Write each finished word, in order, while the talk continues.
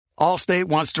Allstate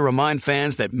wants to remind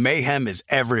fans that mayhem is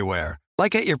everywhere,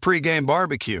 like at your pregame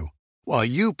barbecue. While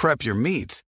you prep your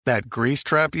meats, that grease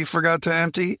trap you forgot to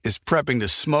empty is prepping to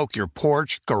smoke your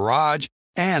porch, garage,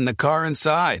 and the car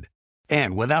inside.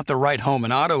 And without the right home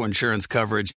and auto insurance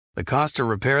coverage, the cost to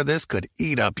repair this could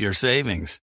eat up your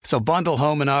savings. So bundle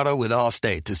home and auto with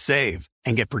Allstate to save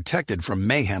and get protected from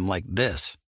mayhem like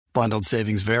this. Bundled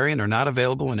savings vary and are not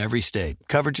available in every state.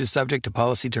 Coverage is subject to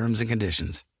policy terms and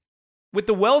conditions. With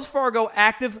the Wells Fargo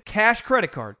Active Cash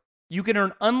Credit Card, you can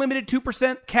earn unlimited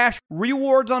 2% cash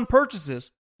rewards on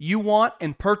purchases you want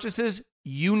and purchases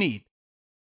you need.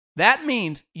 That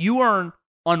means you earn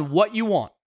on what you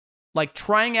want, like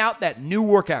trying out that new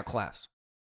workout class,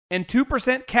 and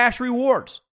 2% cash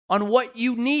rewards on what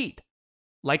you need,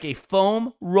 like a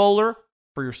foam roller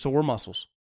for your sore muscles.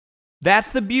 That's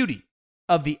the beauty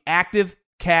of the Active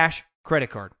Cash Credit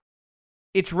Card.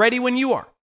 It's ready when you are,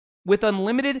 with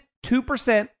unlimited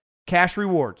 2% cash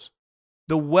rewards.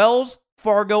 The Wells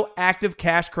Fargo Active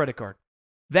Cash Credit Card.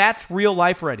 That's real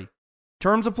life ready.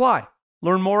 Terms apply.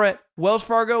 Learn more at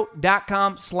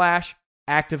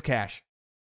wellsfargo.com/activecash.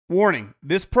 Warning,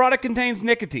 this product contains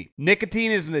nicotine.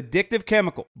 Nicotine is an addictive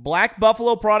chemical. Black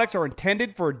Buffalo products are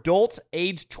intended for adults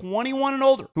aged 21 and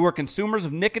older who are consumers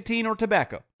of nicotine or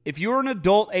tobacco. If you're an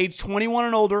adult aged 21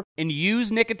 and older and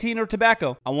use nicotine or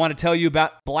tobacco, I want to tell you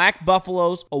about Black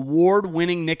Buffalo's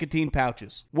award-winning nicotine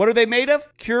pouches. What are they made of?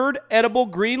 Cured edible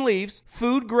green leaves,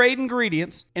 food-grade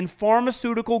ingredients, and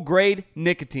pharmaceutical-grade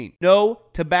nicotine. No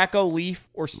tobacco leaf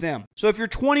or stem. So if you're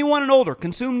 21 and older,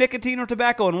 consume nicotine or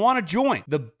tobacco, and want to join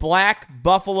the Black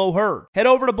Buffalo herd, head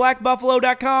over to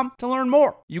blackbuffalo.com to learn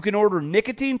more. You can order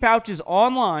nicotine pouches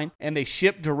online, and they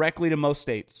ship directly to most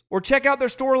states. Or check out their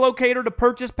store locator to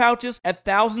purchase pouches at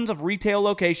thousands of retail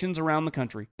locations around the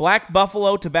country. Black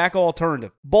Buffalo Tobacco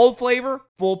Alternative. Bold flavor,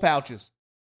 full pouches.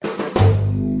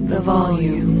 The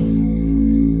volume.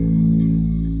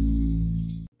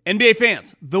 NBA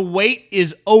fans, the wait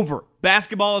is over.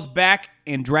 Basketball is back,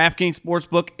 and DraftKings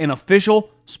Sportsbook, an official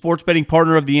sports betting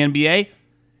partner of the NBA,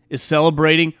 is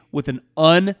celebrating with an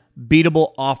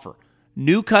unbeatable offer.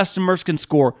 New customers can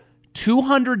score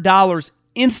 $200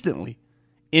 instantly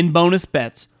in bonus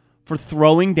bets for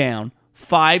throwing down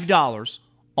 $5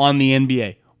 on the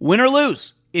NBA. Win or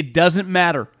lose, it doesn't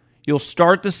matter. You'll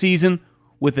start the season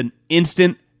with an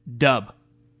instant dub.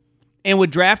 And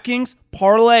with DraftKings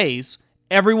parlays,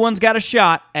 everyone's got a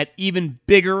shot at even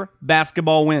bigger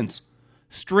basketball wins.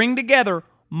 String together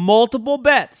multiple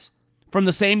bets from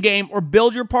the same game or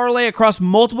build your parlay across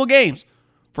multiple games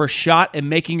for a shot at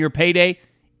making your payday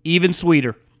even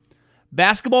sweeter.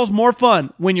 Basketball's more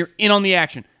fun when you're in on the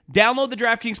action. Download the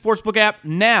DraftKings Sportsbook app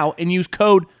now and use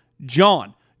code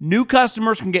JOHN. New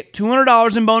customers can get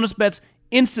 $200 in bonus bets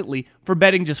instantly for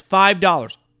betting just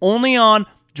 $5. Only on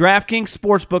DraftKings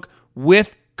Sportsbook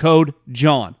with code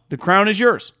JOHN. The crown is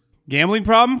yours. Gambling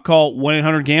problem? Call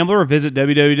 1-800-GAMBLER or visit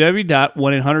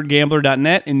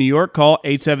www.1800gambler.net. In New York, call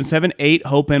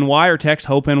 877-8-HOPE-NY or text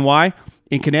HOPE-NY.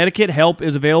 In Connecticut, help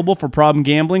is available for problem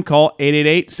gambling. Call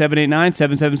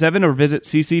 888-789-777 or visit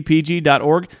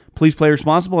ccpg.org. Please play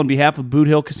responsible on behalf of Boot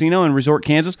Hill Casino and Resort,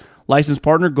 Kansas. Licensed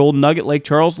partner, Golden Nugget, Lake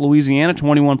Charles, Louisiana,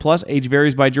 21 plus. Age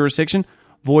varies by jurisdiction.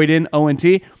 Void in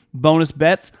ONT. Bonus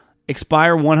bets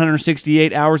expire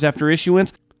 168 hours after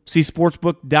issuance. See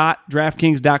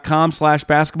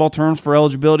sportsbook.draftkings.com/basketball terms for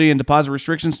eligibility and deposit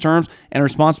restrictions, terms, and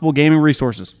responsible gaming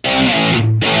resources.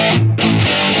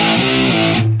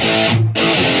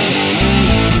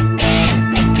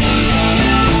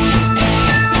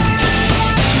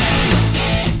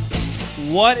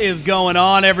 What is going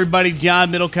on, everybody?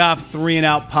 John Middlecoff, 3 and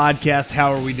Out podcast.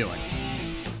 How are we doing?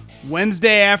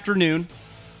 Wednesday afternoon,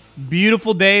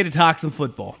 beautiful day to talk some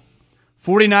football.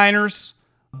 49ers,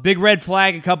 big red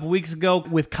flag a couple weeks ago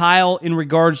with Kyle in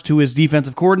regards to his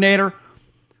defensive coordinator.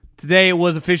 Today it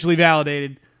was officially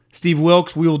validated. Steve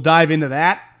Wilks, we will dive into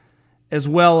that, as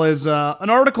well as an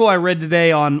article I read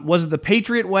today on, was it the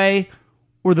Patriot way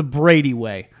or the Brady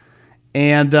way?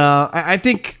 And I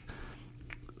think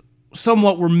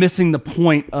somewhat we're missing the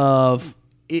point of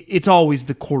it's always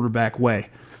the quarterback way.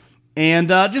 And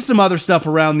just some other stuff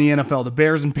around the NFL. The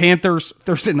Bears and Panthers,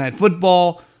 Thursday Night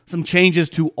Football, some changes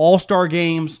to all-star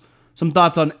games, some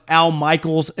thoughts on Al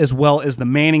Michaels, as well as the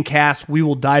Manning cast. We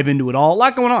will dive into it all. A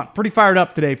lot going on. Pretty fired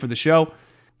up today for the show.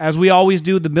 As we always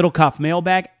do, the Middlecoff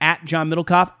mailbag, at John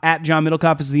Middlecoff. At John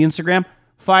Middlecoff is the Instagram.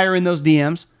 Fire in those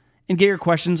DMs and get your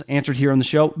questions answered here on the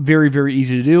show. Very, very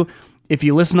easy to do. If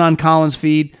you listen on Colin's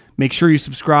feed, make sure you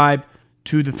subscribe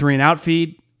to the 3 and Out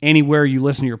feed anywhere you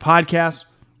listen to your podcast.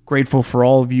 Grateful for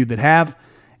all of you that have.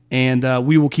 And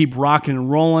we will keep rocking and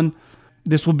rolling.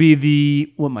 This will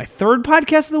be my third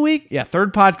podcast of the week? Yeah,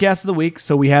 third podcast of the week.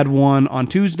 So we had one on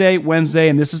Tuesday, Wednesday,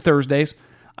 and this is Thursdays.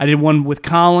 I did one with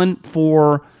Colin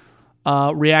for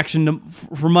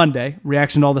for Monday,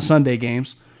 reaction to all the Sunday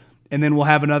games. And then we'll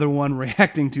have another one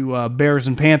reacting to Bears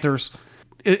and Panthers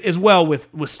as well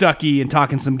with Stuckey and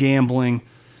talking some gambling.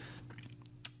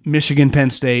 Michigan,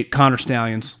 Penn State, Connor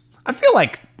Stallions. I feel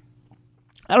like,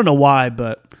 I don't know why,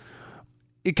 but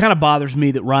it kind of bothers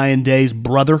me that Ryan Day's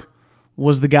brother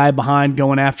was the guy behind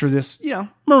going after this,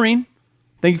 Marine.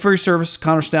 Thank you for your service,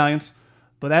 Connor Stallions.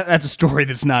 But that's a story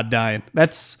that's not dying.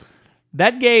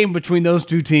 That game between those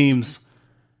two teams,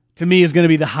 to me, is going to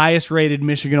be the highest-rated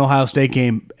Michigan-Ohio State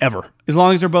game ever, as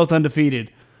long as they're both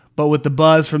undefeated. But with the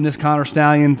buzz from this Connor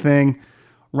Stallion thing,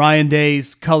 Ryan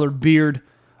Day's colored beard,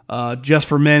 Just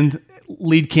for Men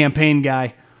lead campaign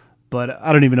guy, but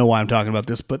I don't even know why I'm talking about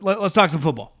this, but let's talk some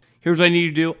football. Here's what I need you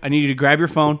to do. I need you to grab your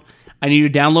phone. I need you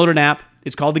to download an app.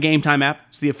 It's called the Game Time app.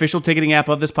 It's the official ticketing app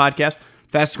of this podcast,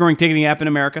 fastest-growing ticketing app in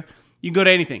America. You can go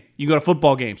to anything. You can go to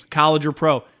football games, college or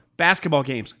pro, basketball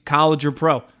games, college or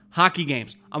pro, hockey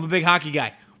games. I'm a big hockey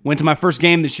guy. Went to my first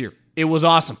game this year. It was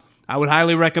awesome. I would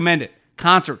highly recommend it.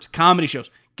 Concerts, comedy shows.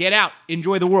 Get out.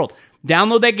 Enjoy the world.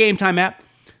 Download that Game Time app.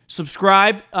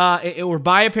 Subscribe or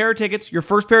buy a pair of tickets, your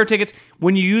first pair of tickets,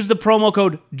 when you use the promo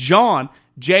code JOHN,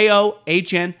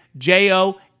 John,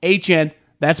 John.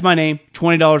 That's my name,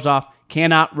 $20 off.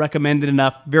 Cannot recommend it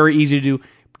enough. Very easy to do.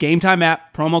 Game Time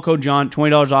app, promo code John,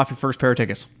 $20 off your first pair of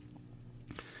tickets.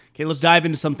 Okay, let's dive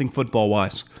into something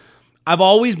football-wise. I've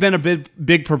always been a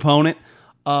big proponent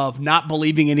of not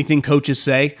believing anything coaches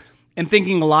say and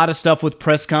thinking a lot of stuff with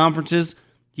press conferences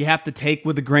you have to take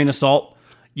with a grain of salt.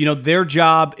 Their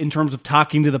job in terms of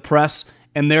talking to the press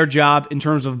and their job in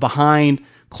terms of behind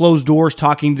closed doors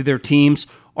talking to their teams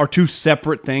are two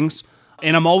separate things.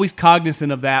 And I'm always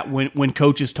cognizant of that when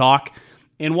coaches talk,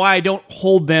 and why I don't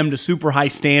hold them to super high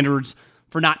standards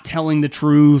for not telling the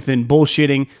truth and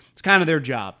bullshitting. It's kind of their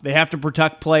job. They have to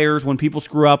protect players when people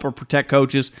screw up or protect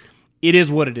coaches. It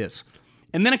is what it is.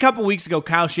 And then a couple weeks ago,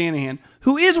 Kyle Shanahan,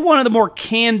 who is one of the more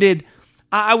candid,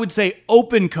 I would say,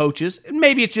 open coaches, and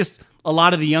maybe it's just a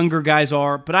lot of the younger guys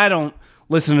are, but I don't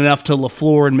listen enough to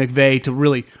LaFleur and McVay to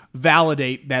really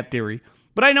validate that theory.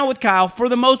 But I know with Kyle, for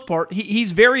the most part,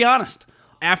 he's very honest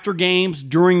after games,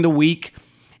 during the week.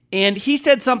 And he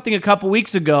said something a couple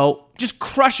weeks ago, just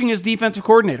crushing his defensive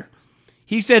coordinator.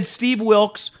 He said Steve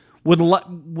Wilks would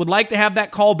like to have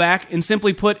that call back, and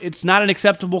simply put, it's not an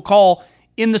acceptable call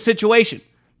in the situation.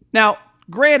 Now,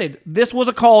 granted, this was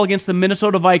a call against the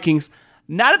Minnesota Vikings,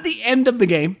 not at the end of the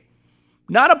game,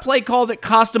 not a play call that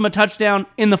cost him a touchdown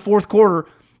in the fourth quarter.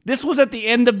 This was at the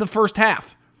end of the first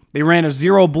half. They ran a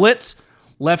zero blitz,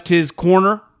 left his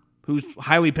corner, who's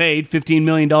highly paid, $15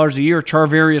 million a year,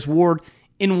 Charvarius Ward,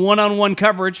 in one-on-one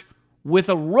coverage with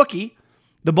a rookie.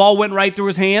 The ball went right through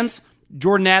his hands.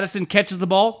 Jordan Addison catches the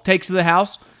ball, takes it to the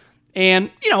house,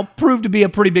 and, proved to be a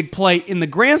pretty big play. In the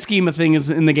grand scheme of things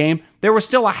in the game, there was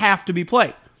still a half to be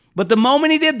played. But the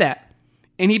moment he did that,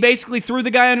 and he basically threw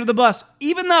the guy under the bus,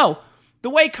 even though the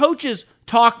way coaches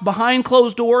talk behind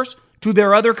closed doors to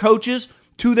their other coaches,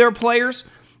 to their players,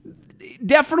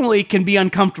 definitely can be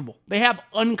uncomfortable. They have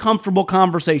uncomfortable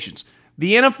conversations.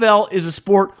 The NFL is a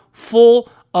sport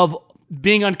full of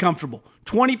being uncomfortable,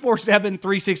 24/7,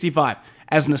 365.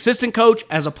 As an assistant coach,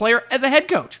 as a player, as a head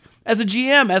coach, as a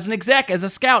GM, as an exec, as a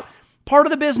scout, part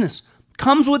of the business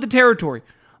comes with the territory.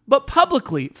 But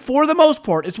publicly, for the most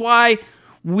part, it's why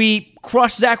we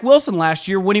crushed Zach Wilson last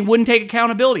year when he wouldn't take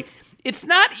accountability. It's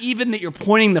not even that you're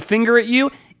pointing the finger at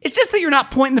you. It's just that you're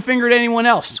not pointing the finger at anyone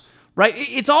else, right?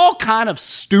 It's all kind of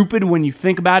stupid when you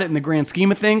think about it in the grand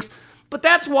scheme of things. But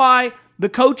that's why the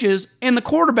coaches and the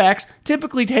quarterbacks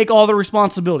typically take all the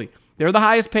responsibility. They're the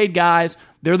highest paid guys.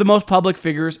 They're the most public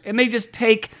figures. And they just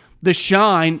take the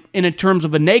shine in terms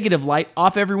of a negative light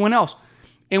off everyone else.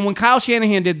 And when Kyle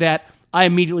Shanahan did that, I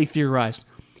immediately theorized.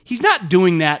 He's not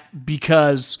doing that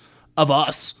because of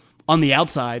us on the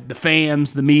outside, the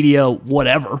fans, the media,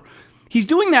 whatever. He's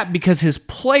doing that because his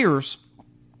players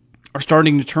are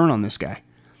starting to turn on this guy.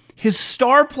 His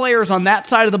star players on that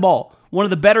side of the ball, one of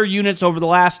the better units over the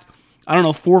last,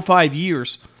 4 or 5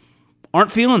 years,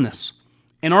 aren't feeling this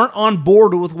and aren't on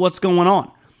board with what's going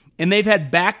on. And they've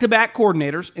had back-to-back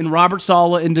coordinators in Robert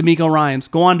Saleh and DeMeco Ryans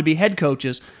go on to be head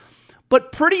coaches,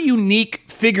 but pretty unique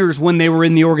figures when they were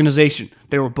in the organization.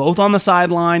 They were both on the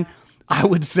sideline. I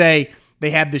would say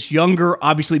they had this younger,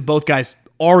 obviously both guys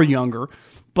are younger,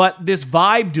 but this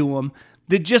vibe to them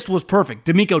that just was perfect.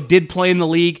 DeMeco did play in the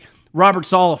league. Robert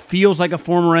Saleh feels like a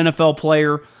former NFL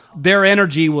player. Their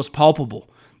energy was palpable.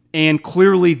 And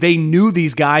clearly they knew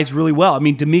these guys really well. I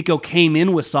mean, D'Amico came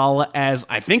in with Saleh as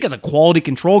a quality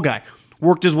control guy,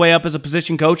 worked his way up as a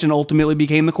position coach, and ultimately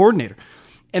became the coordinator.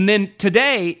 And then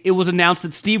today it was announced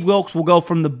that Steve Wilks will go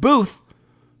from the booth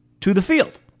to the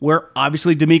field, where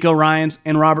obviously D'Amico Ryans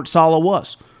and Robert Saleh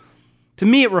was. To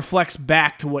me, it reflects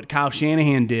back to what Kyle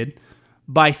Shanahan did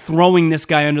by throwing this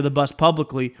guy under the bus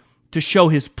publicly to show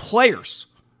his players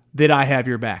that I have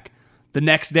your back. The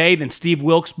next day, then Steve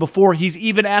Wilks, before he's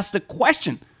even asked a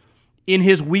question in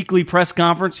his weekly press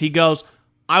conference, he goes,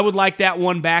 I would like that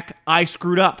one back. I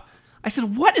screwed up. I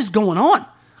said, what is going on?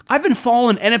 I've been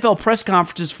following NFL press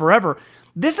conferences forever.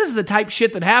 This is the type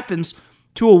shit that happens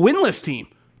to a winless team,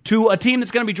 to a team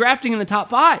that's going to be drafting in the top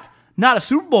 5, not a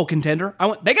Super Bowl contender.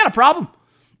 They got a problem.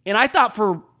 And I thought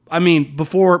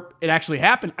before it actually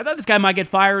happened, I thought this guy might get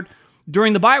fired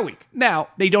during the bye week. Now,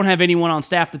 they don't have anyone on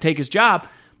staff to take his job,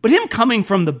 but him coming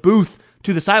from the booth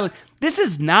to the sideline, this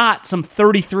is not some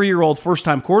 33-year-old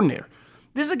first-time coordinator.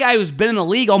 This is a guy who's been in the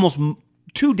league almost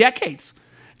 2 decades.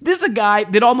 This is a guy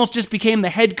that almost just became the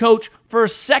head coach for a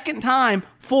second time,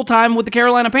 full-time with the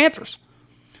Carolina Panthers.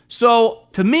 So,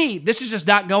 to me, this is just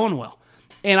not going well.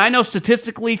 And I know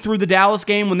statistically through the Dallas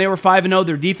game when they were 5-0,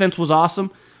 their defense was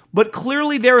awesome. But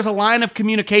clearly there is a line of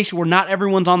communication where not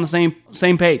everyone's on the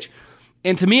same page.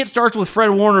 And to me, it starts with Fred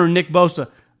Warner and Nick Bosa.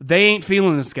 They ain't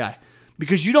feeling this guy.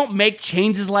 Because you don't make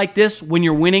changes like this when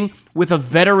you're winning with a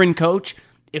veteran coach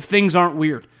if things aren't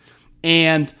weird.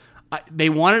 And they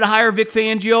wanted to hire Vic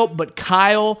Fangio, but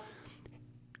Kyle,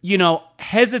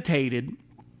 hesitated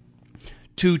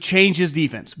to change his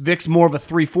defense. Vic's more of a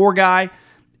 3-4 guy,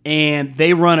 and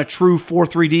they run a true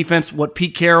 4-3 defense. What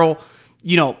Pete Carroll,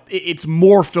 it's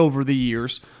morphed over the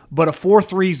years, but a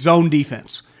 4-3 zone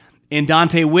defense. And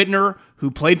Dante Whitner, who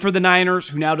played for the Niners,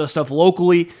 who now does stuff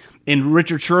locally, and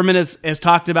Richard Sherman has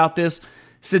talked about this,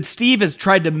 said Steve has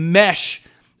tried to mesh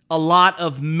a lot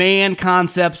of man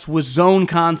concepts with zone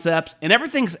concepts, and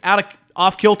everything's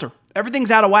off kilter.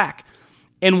 Everything's out of whack.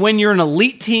 And when you're an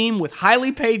elite team with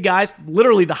highly paid guys,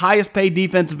 literally the highest paid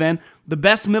defensive end, the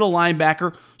best middle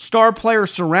linebacker, star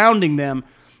players surrounding them,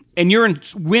 and you're in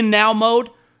win-now mode,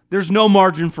 there's no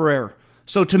margin for error.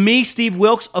 So to me, Steve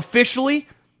Wilks, unofficially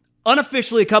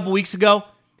a couple weeks ago,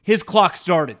 his clock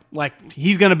started. Like,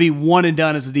 he's going to be one and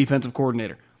done as a defensive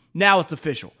coordinator. Now it's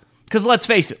official. Because let's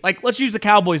face it, let's use the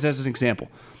Cowboys as an example.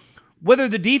 Whether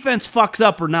the defense fucks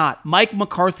up or not, Mike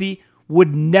McCarthy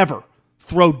would never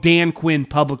throw Dan Quinn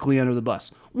publicly under the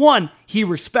bus. 1, he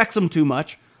respects him too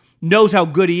much, knows how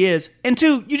good he is, and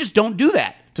 2, you just don't do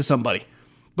that to somebody.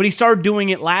 But he started doing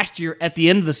it last year at the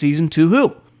end of the season to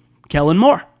who? Kellen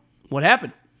Moore. What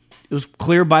happened? It was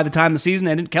clear by the time the season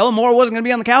ended, Kellen Moore wasn't going to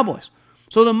be on the Cowboys.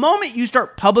 So the moment you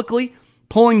start publicly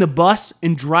pulling the bus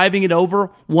and driving it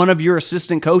over one of your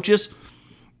assistant coaches,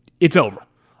 it's over.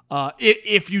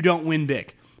 If you don't win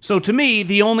big. So to me,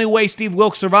 the only way Steve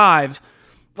Wilks survives,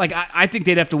 I think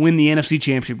they'd have to win the NFC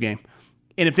Championship game.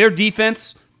 And if their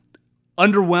defense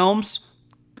underwhelms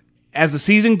as the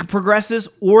season progresses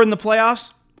or in the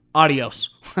playoffs, adios.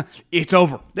 It's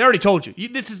over. They already told you.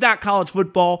 This is not college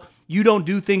football. You don't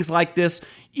do things like this.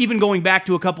 Even going back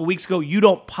to a couple weeks ago, you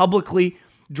don't publicly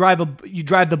drive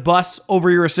the bus over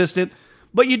your assistant,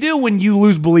 but you do when you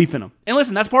lose belief in them. And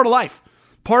listen, that's part of life.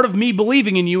 Part of me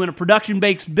believing in you in a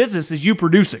production-based business is you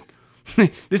producing.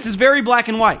 This is very black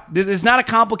and white. This is not a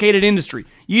complicated industry.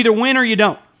 You either win or you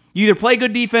don't. You either play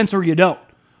good defense or you don't,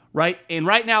 right? And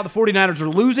right now, the 49ers are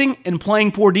losing and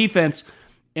playing poor defense,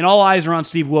 and all eyes are on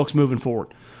Steve Wilks moving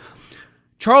forward.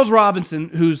 Charles Robinson,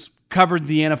 who's covered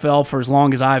the NFL for as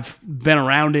long as I've been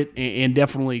around it and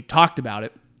definitely talked about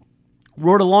it,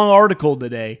 wrote a long article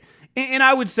today. And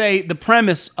I would say the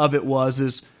premise of it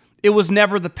was it was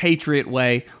never the Patriot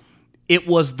way. It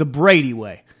was the Brady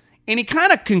way. And he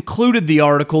kind of concluded the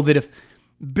article that if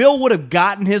Bill would have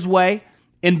gotten his way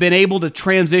and been able to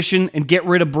transition and get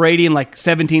rid of Brady in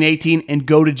 17, 18 and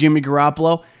go to Jimmy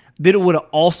Garoppolo, that it would have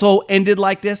also ended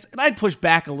like this. And I'd push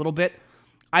back a little bit.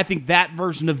 I think that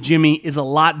version of Jimmy is a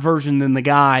lot version than the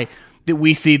guy that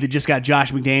we see that just got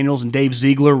Josh McDaniels and Dave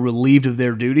Ziegler relieved of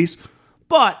their duties.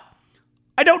 But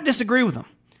I don't disagree with him.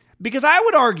 Because I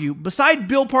would argue, beside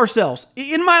Bill Parcells,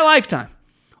 in my lifetime,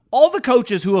 all the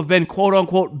coaches who have been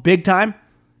quote-unquote big time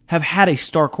have had a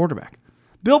star quarterback.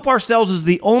 Bill Parcells is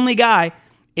the only guy,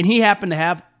 and he happened to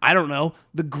have,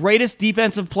 the greatest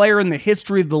defensive player in the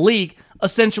history of the league,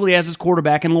 essentially as his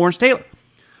quarterback in Lawrence Taylor.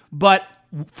 But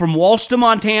from Walsh to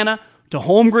Montana, to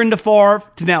Holmgren to Favre,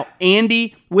 to now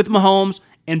Andy with Mahomes,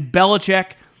 and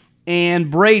Belichick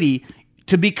and Brady,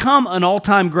 to become an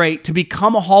all-time great, to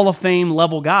become a Hall of Fame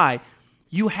level guy,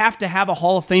 you have to have a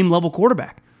Hall of Fame level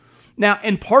quarterback. Now,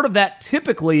 and part of that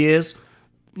typically is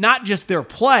not just their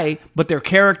play, but their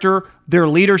character, their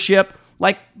leadership.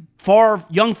 Like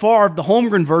young Favre, the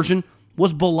Holmgren version,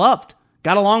 was beloved,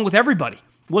 got along with everybody,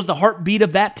 was the heartbeat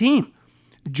of that team.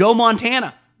 Joe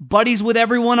Montana, buddies with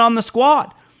everyone on the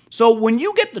squad. So when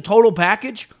you get the total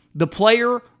package, the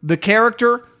player, the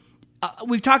character,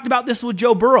 we've talked about this with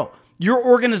Joe Burrow, your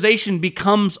organization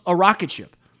becomes a rocket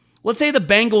ship. Let's say the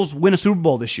Bengals win a Super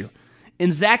Bowl this year,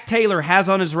 and Zach Taylor has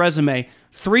on his resume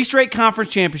 3 straight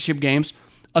conference championship games,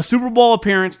 a Super Bowl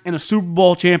appearance, and a Super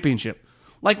Bowl championship.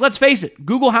 Like, let's face it,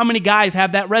 Google how many guys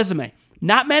have that resume.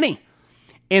 Not many.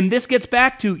 And this gets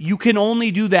back to, you can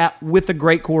only do that with a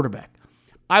great quarterback.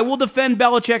 I will defend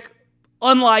Belichick,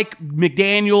 unlike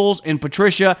McDaniels and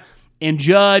Patricia and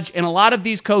Judge and a lot of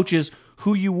these coaches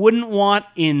who you wouldn't want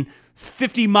in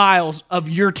 50 miles of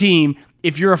your team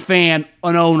if you're a fan,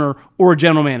 an owner, or a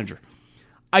general manager.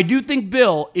 I do think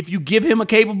Bill, if you give him a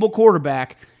capable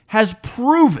quarterback, has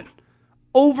proven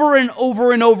over and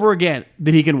over and over again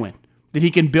that he can win, that he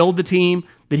can build the team,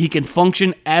 that he can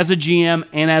function as a GM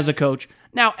and as a coach.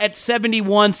 Now, at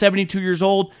 71, 72 years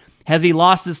old, has he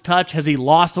lost his touch? Has he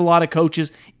lost a lot of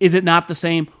coaches? Is it not the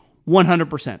same?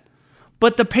 100%.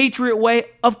 But the Patriot way,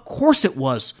 of course it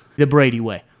was the Brady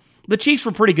way. The Chiefs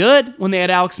were pretty good when they had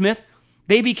Alex Smith.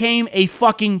 They became a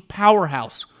fucking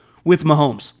powerhouse with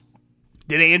Mahomes.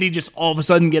 Did Andy just all of a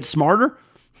sudden get smarter?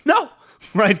 No,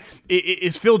 right?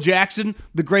 Is Phil Jackson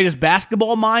the greatest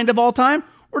basketball mind of all time?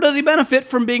 Or does he benefit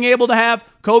from being able to have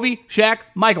Kobe, Shaq,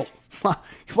 Michael?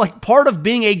 Like, part of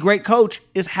being a great coach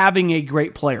is having a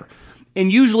great player.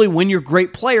 And usually when your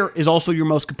great player is also your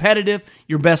most competitive,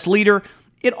 your best leader,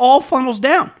 it all funnels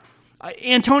down.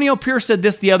 Antonio Pierce said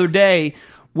this the other day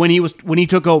when he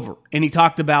took over, and he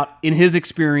talked about in his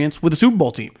experience with the Super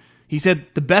Bowl team. He said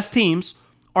the best teams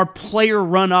are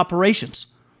player-run operations.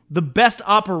 The best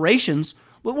operations,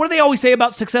 what do they always say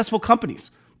about successful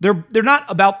companies? They're not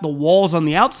about the walls on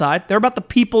the outside. They're about the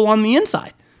people on the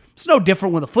inside. It's no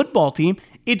different with a football team.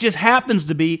 It just happens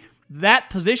to be that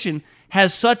position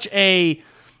has such a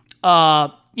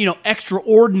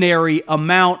extraordinary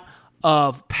amount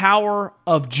of power,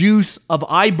 of juice, of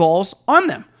eyeballs on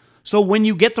them. So when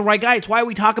you get the right guy, it's why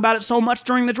we talk about it so much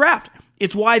during the draft.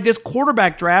 It's why this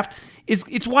quarterback draft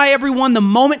it's why everyone, the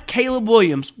moment Caleb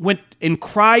Williams went and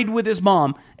cried with his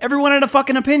mom, everyone had a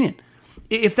fucking opinion.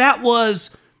 If that was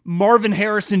Marvin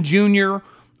Harrison Jr.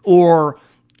 or,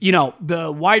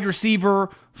 the wide receiver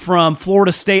from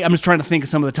Florida State, I'm just trying to think of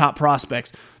some of the top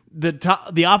prospects,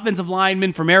 the offensive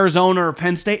lineman from Arizona or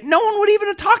Penn State, no one would even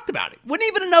have talked about it, wouldn't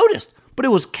even have noticed. But it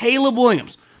was Caleb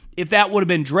Williams. If that would have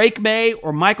been Drake May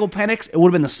or Michael Penix, it would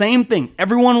have been the same thing.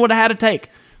 Everyone would have had a take.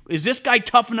 Is this guy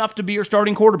tough enough to be your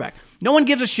starting quarterback? No one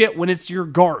gives a shit when it's your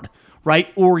guard, right?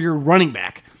 Or your running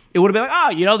back. It would have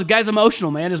been like, the guy's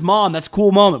emotional, man. His mom, that's a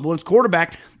cool moment. But when it's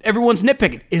quarterback, everyone's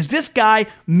nitpicking. Is this guy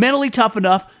mentally tough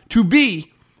enough to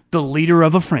be the leader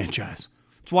of a franchise?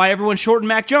 That's why everyone shortened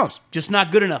Mac Jones. Just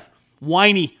not good enough.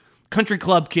 Whiny, country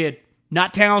club kid,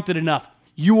 not talented enough.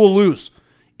 You will lose.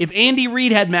 If Andy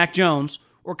Reid had Mac Jones,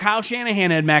 or Kyle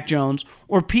Shanahan had Mac Jones,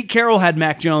 or Pete Carroll had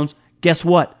Mac Jones, guess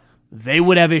what? They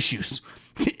would have issues.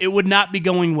 It would not be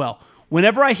going well.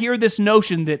 Whenever I hear this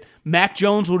notion that Mac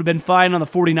Jones would have been fine on the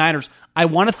 49ers, I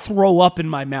want to throw up in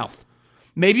my mouth.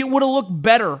 Maybe it would have looked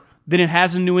better than it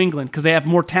has in New England because they have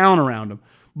more talent around them.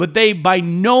 But they, by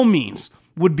no means,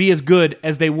 would be as good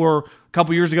as they were a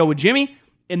couple years ago with Jimmy,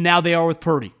 and now they are with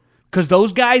Purdy. Because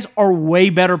those guys are way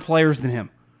better players than him.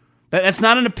 That's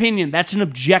not an opinion. That's an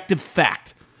objective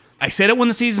fact. I said it when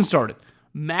the season started.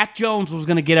 Mac Jones was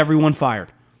going to get everyone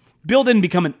fired. Bill didn't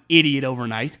become an idiot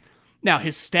overnight. Now,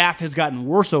 his staff has gotten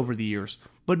worse over the years,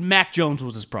 but Mac Jones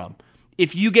was his problem.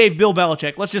 If you gave Bill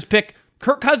Belichick, let's just pick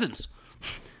Kirk Cousins.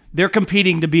 They're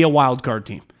competing to be a wild card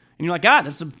team. And you're like, God,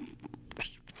 that's a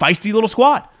feisty little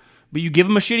squad. But you give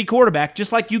him a shitty quarterback,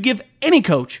 just like you give any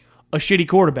coach a shitty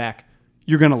quarterback,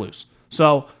 you're going to lose.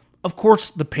 So, of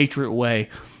course, the Patriot way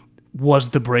was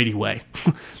the Brady way.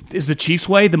 Is the Chiefs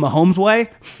way the Mahomes way?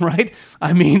 Right?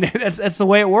 I mean, that's the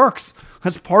way it works.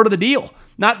 That's part of the deal.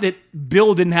 Not that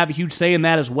Bill didn't have a huge say in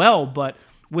that as well, but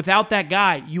without that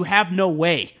guy, you have no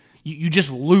way. You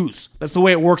just lose. That's the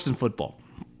way it works in football.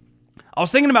 I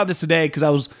was thinking about this today because I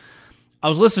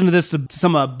was listening to this to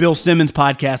some Bill Simmons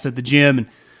podcast at the gym, and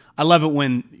I love it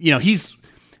when,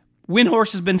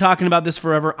 Windhorse has been talking about this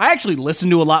forever. I actually listen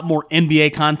to a lot more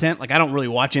NBA content. Like, I don't really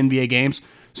watch NBA games.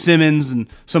 Simmons and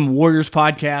some Warriors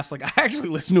podcasts. Like, I actually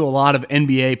listen to a lot of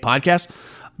NBA podcasts.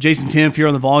 Jason Timpf here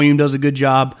on the Volume does a good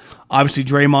job. Obviously,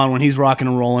 Draymond, when he's rocking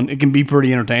and rolling, it can be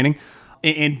pretty entertaining.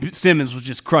 And Simmons was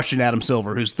just crushing Adam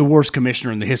Silver, who's the worst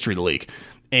commissioner in the history of the league.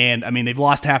 And, I mean, they've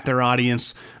lost half their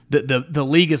audience. The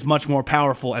league is much more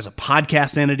powerful as a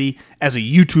podcast entity, as a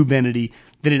YouTube entity,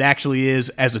 than it actually is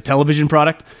as a television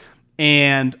product.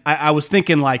 And I was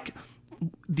thinking, like,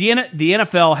 the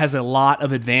NFL has a lot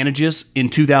of advantages in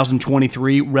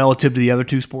 2023 relative to the other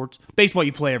two sports. Baseball,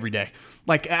 you play every day.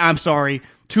 Like, I'm sorry,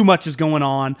 too much is going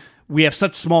on. We have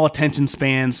such small attention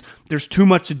spans. There's too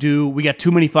much to do. We got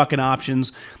too many fucking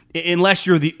options. Unless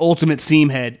you're the ultimate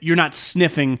seamhead, you're not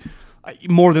sniffing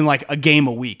more than like a game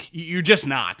a week. You're just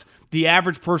not. The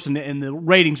average person, and the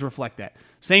ratings reflect that.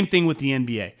 Same thing with the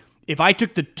NBA. If I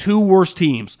took the two worst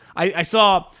teams, I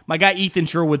saw my guy Ethan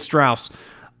Sherwood-Strauss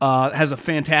has a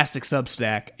fantastic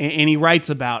Substack, and he writes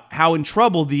about how in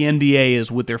trouble the NBA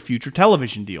is with their future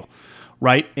television deal,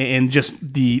 right? And just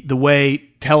the way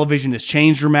television has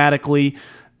changed dramatically,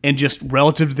 and just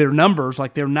relative to their numbers,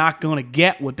 like they're not going to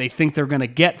get what they think they're going to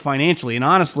get financially. And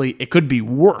honestly, it could be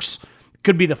worse. It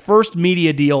could be the first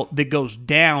media deal that goes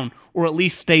down or at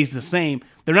least stays the same.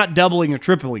 They're not doubling or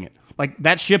tripling it. Like,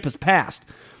 that ship has passed.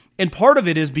 And part of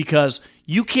it is because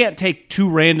you can't take two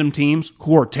random teams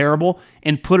who are terrible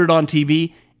and put it on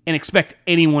TV and expect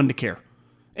anyone to care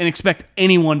and expect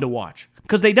anyone to watch,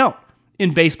 because they don't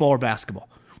in baseball or basketball.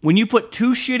 When you put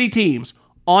two shitty teams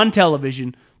on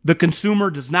television, the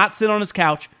consumer does not sit on his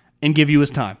couch and give you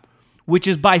his time, which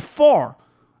is by far,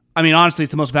 I mean, honestly,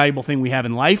 it's the most valuable thing we have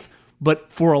in life.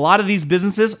 But for a lot of these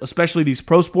businesses, especially these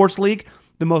pro sports league,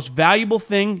 the most valuable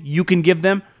thing you can give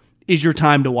them is your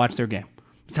time to watch their game.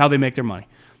 It's how they make their money.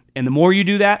 And the more you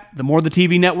do that, the more the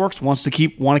TV networks want to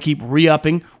keep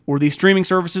re-upping, or these streaming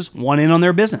services want in on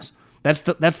their business. That's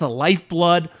the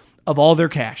lifeblood of all their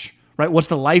cash, right? What's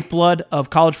the lifeblood of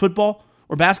college football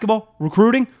or basketball?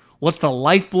 Recruiting. What's the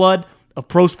lifeblood of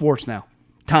pro sports now?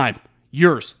 Time.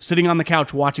 Yours, sitting on the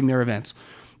couch watching their events.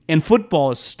 And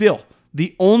football is still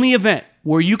the only event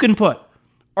where you can put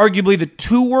arguably the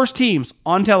two worst teams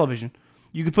on television.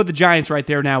 You could put the Giants right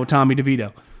there now with Tommy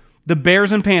DeVito. The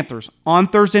Bears and Panthers on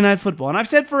Thursday Night Football. And I've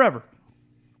said forever,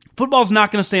 football's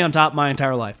not going to stay on top my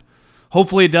entire life.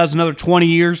 Hopefully it does another 20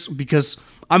 years, because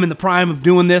I'm in the prime of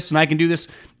doing this, and I can do this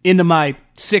into my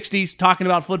 60s talking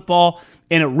about football,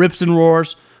 and it rips and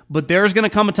roars. But there's going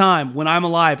to come a time when I'm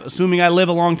alive, assuming I live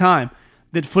a long time,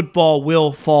 that football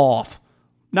will fall off.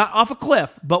 Not off a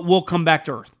cliff, but will come back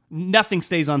to earth. Nothing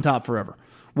stays on top forever.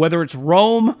 Whether it's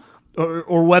Rome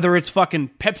or whether it's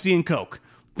fucking Pepsi and Coke,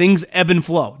 things ebb and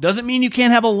flow. Doesn't mean you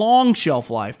can't have a long shelf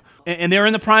life. And they're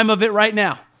in the prime of it right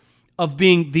now, of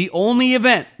being the only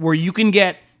event where you can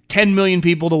get 10 million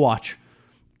people to watch.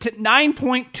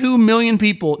 9.2 million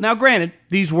people. Now, granted,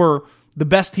 these were the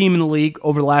best team in the league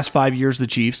over the last 5 years, the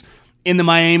Chiefs. In the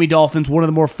Miami Dolphins, one of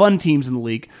the more fun teams in the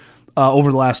league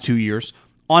over the last 2 years.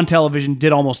 On television,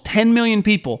 did almost 10 million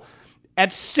people at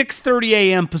 6:30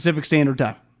 a.m. Pacific Standard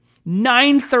Time.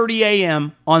 9:30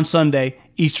 a.m. on Sunday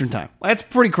Eastern Time. That's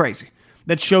pretty crazy.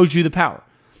 That shows you the power.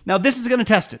 Now, this is going to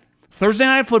test it. Thursday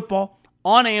Night Football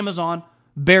on Amazon,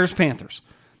 Bears-Panthers.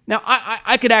 Now,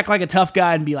 I could act like a tough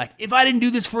guy and be like, if I didn't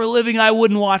do this for a living, I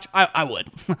wouldn't watch. I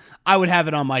would. I would have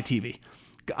it on my TV.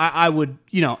 I would,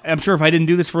 I'm sure if I didn't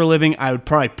do this for a living, I would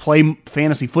probably play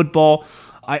fantasy football.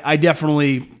 I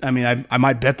definitely, I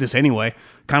might bet this anyway,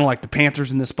 kind of like the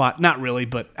Panthers in this spot. Not really,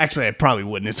 but actually I probably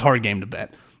wouldn't. It's a hard game to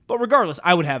bet. But regardless,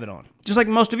 I would have it on. Just like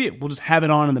most of you. We'll just have it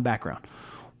on in the background.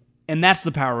 And that's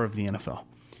the power of the NFL.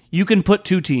 You can put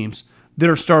two teams that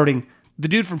are starting. The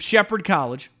dude from Shepherd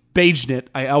College, Bagenit,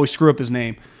 I always screw up his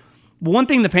name. But one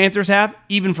thing the Panthers have,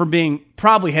 even for being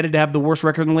probably headed to have the worst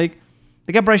record in the league,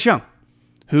 they got Bryce Young,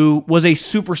 who was a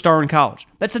superstar in college.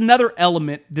 That's another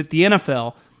element that the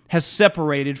NFL has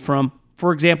separated from,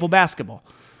 for example, basketball.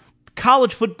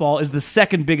 College football is the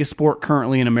second biggest sport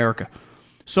currently in America.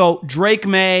 So Drake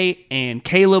May and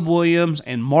Caleb Williams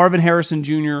and Marvin Harrison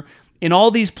Jr. and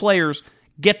all these players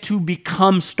get to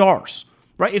become stars,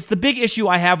 right? It's the big issue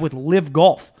I have with live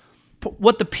golf.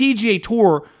 What the PGA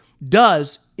Tour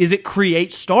does is it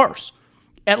creates stars.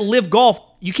 At live golf,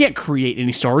 you can't create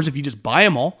any stars if you just buy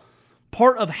them all.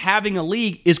 Part of having a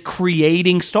league is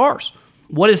creating stars.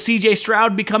 What is CJ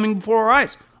Stroud becoming before our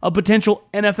eyes? A potential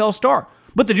NFL star.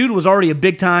 But the dude was already a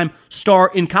big-time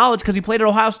star in college because he played at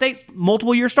Ohio State,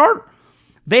 multiple-year starter.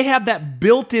 They have that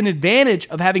built-in advantage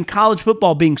of having college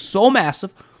football being so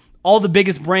massive. All the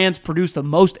biggest brands produce the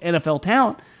most NFL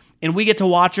talent, and we get to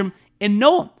watch them and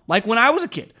know them. Like when I was a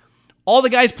kid. All the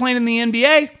guys playing in the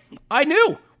NBA, I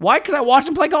knew. Why? Because I watched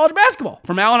them play college basketball.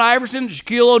 From Allen Iverson to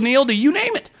Shaquille O'Neal to you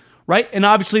name it, right? And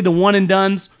obviously the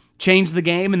one-and-dones changed the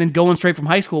game, and then going straight from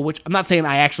high school, which I'm not saying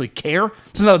I actually care.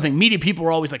 It's another thing. Media people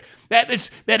are always like, that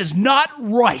is not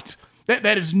right.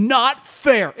 That is not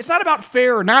fair. It's not about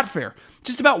fair or not fair.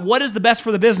 just about what is the best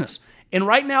for the business. And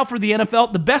right now for the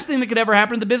NFL, the best thing that could ever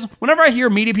happen to the business, whenever I hear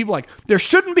media people like, there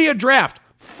shouldn't be a draft,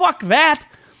 fuck that.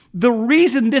 The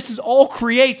reason this is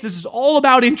all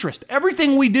about interest.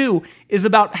 Everything we do is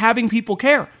about having people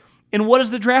care. And what does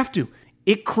the draft do?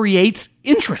 It creates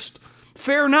interest.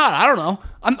 Fair or not, I don't know.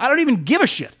 I don't even give a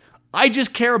shit. I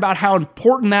just care about how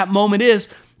important that moment is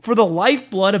for the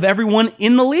lifeblood of everyone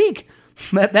in the league.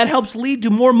 That helps lead to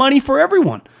more money for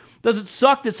everyone. Does it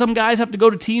suck that some guys have to go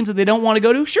to teams that they don't want to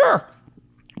go to? Sure.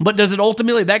 But does it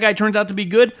ultimately, if that guy turns out to be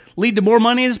good, lead to more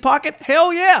money in his pocket?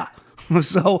 Hell yeah.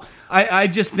 So I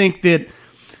just think that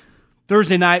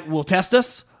Thursday night will test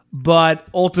us, but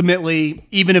ultimately,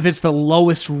 even if it's the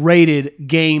lowest rated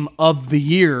game of the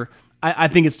year, I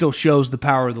think it still shows the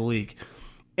power of the league.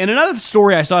 And another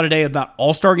story I saw today about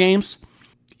All-Star games,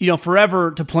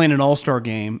 forever to play in an All-Star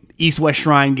game, East-West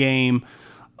Shrine game,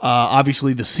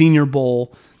 obviously the Senior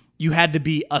Bowl, you had to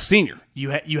be a senior.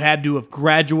 You had to have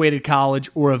graduated college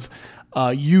or have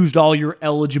used all your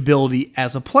eligibility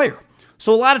as a player.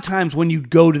 So a lot of times when you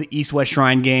go to the East-West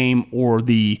Shrine game or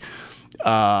the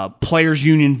Players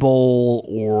Union Bowl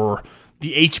or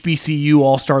the HBCU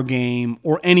All-Star game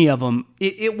or any of them,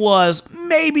 it was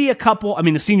maybe a couple. I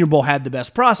mean, the Senior Bowl had the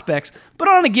best prospects, but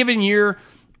on a given year,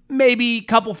 maybe a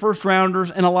couple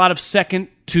first-rounders and a lot of second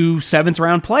to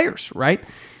seventh-round players, right?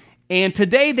 And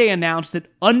today they announced that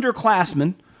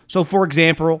underclassmen, so for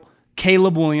example,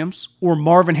 Caleb Williams or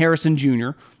Marvin Harrison Jr.,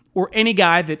 or any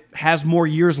guy that has more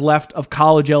years left of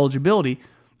college eligibility,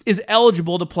 is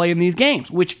eligible to play in these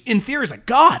games, which in theory is like,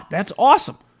 God, that's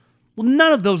awesome. Well,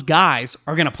 none of those guys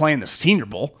are going to play in the Senior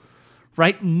Bowl,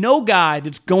 right? No guy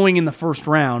that's going in the first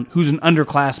round who's an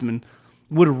underclassman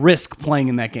would risk playing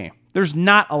in that game. There's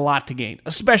not a lot to gain,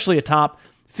 especially a top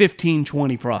 15,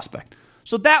 20 prospect.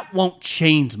 So that won't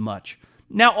change much.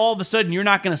 Now, all of a sudden, you're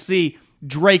not going to see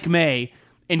Drake May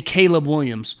and Caleb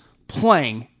Williams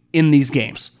playing in these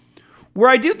games. Where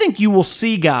I do think you will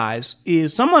see guys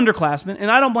is some underclassmen,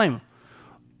 and I don't blame them,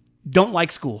 don't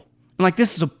like school. I'm like,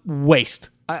 this is a waste.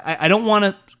 I don't want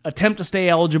to attempt to stay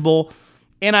eligible.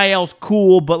 NIL's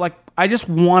cool, but I just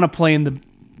want to play in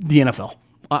the NFL.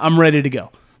 I'm ready to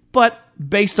go. But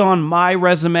based on my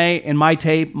resume and my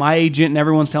tape, my agent and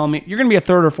everyone's telling me, you're going to be a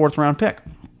third or fourth round pick.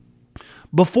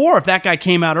 Before, if that guy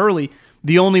came out early,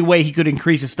 the only way he could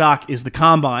increase his stock is the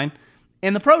combine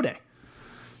and the pro day,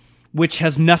 which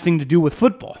has nothing to do with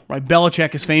football, right?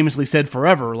 Belichick has famously said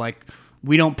forever,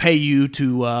 we don't pay you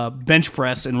to bench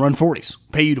press and run 40s,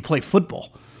 pay you to play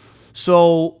football.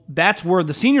 So that's where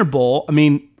the Senior Bowl,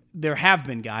 there have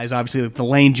been guys, obviously, like the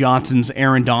Lane Johnsons,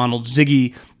 Aaron Donalds,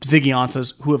 Ziggy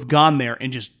Ansahs, who have gone there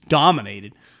and just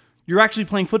dominated. You're actually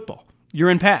playing football. You're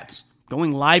in pads,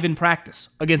 going live in practice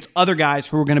against other guys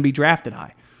who are going to be drafted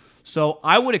high. So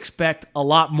I would expect a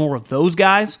lot more of those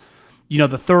guys,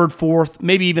 the third, fourth,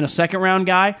 maybe even a second round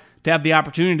guy, to have the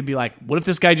opportunity to be like, what if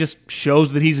this guy just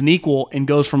shows that he's an equal and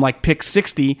goes from pick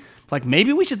 60?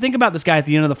 Maybe we should think about this guy at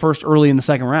the end of the first, early in the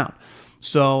second round.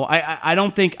 So I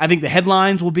think the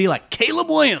headlines will be like, Caleb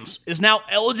Williams is now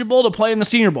eligible to play in the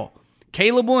Senior Bowl.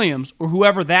 Caleb Williams, or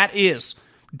whoever that is,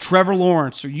 Trevor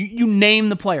Lawrence, or you name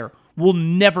the player, will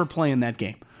never play in that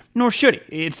game. Nor should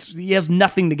he. He has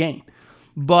nothing to gain.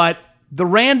 But the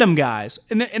random guys,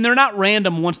 and they're not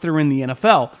random once they're in the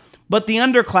NFL, but the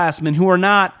underclassmen who are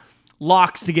not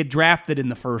locks to get drafted in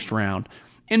the first round,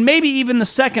 and maybe even the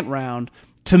second round,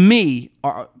 to me,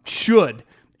 should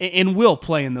and will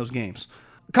play in those games.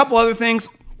 A couple other things.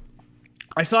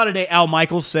 I saw today Al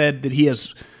Michaels said that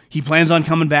he plans on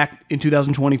coming back in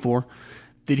 2024,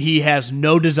 that he has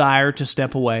no desire to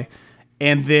step away,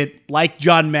 and that, like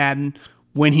John Madden,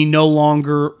 when he no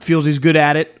longer feels he's good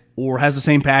at it or has the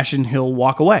same passion, he'll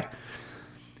walk away.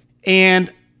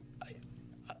 And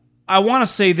I want to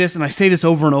say this, and I say this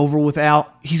over and over with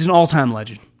Al, he's an all-time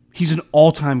legend. He's an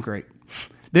all-time great.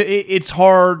 It's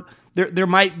hard. There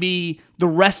might be the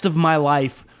rest of my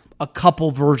life a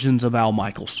couple versions of Al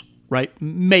Michaels, right?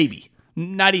 Maybe.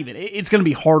 Not even. It's going to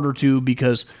be harder to,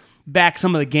 because back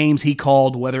some of the games he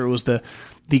called, whether it was the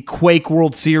Quake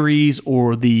World Series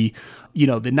or the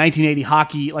 1980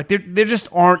 hockey, there just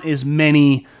aren't as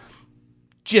many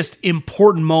just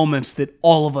important moments that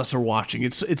all of us are watching.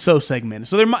 It's so segmented.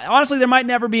 So there might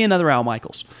never be another Al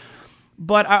Michaels.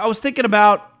 But I was thinking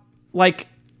about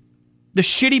the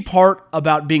shitty part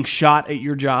about being shot at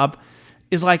your job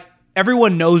is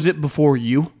everyone knows it before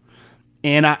you.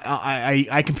 And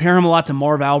I compare him a lot to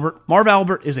Marv Albert. Marv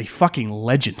Albert is a fucking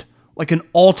legend, an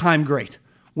all-time great.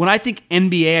 When I think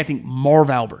NBA, I think Marv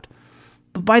Albert.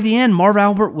 But by the end, Marv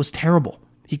Albert was terrible.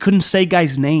 He couldn't say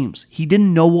guys' names. He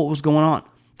didn't know what was going on.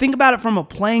 Think about it from a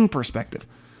playing perspective.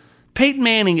 Peyton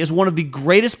Manning is one of the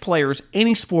greatest players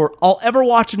any sport I'll ever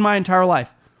watch in my entire life.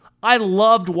 I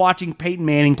loved watching Peyton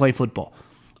Manning play football.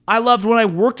 I loved when I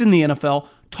worked in the NFL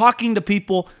talking to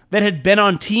people that had been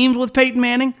on teams with Peyton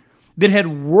Manning, that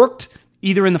had worked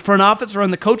either in the front office or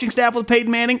on the coaching staff with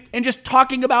Peyton Manning, and just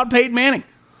talking about Peyton Manning.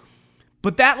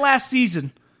 But that last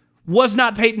season was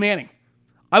not Peyton Manning.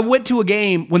 I went to a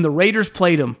game when the Raiders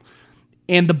played him,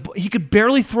 and he could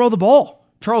barely throw the ball.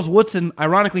 Charles Woodson,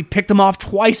 ironically, picked him off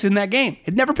twice in that game.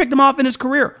 He'd never picked him off in his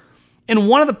career. And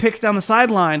one of the picks down the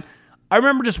sideline, I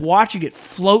remember just watching it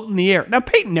float in the air. Now,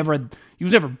 Peyton he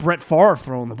was never Brett Favre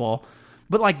throwing the ball.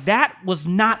 But like that was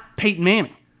not Peyton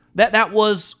Manning. That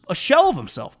was a shell of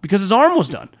himself because his arm was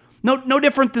done. No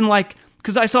different than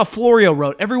because I saw Florio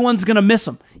wrote, everyone's going to miss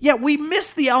him. Yeah, we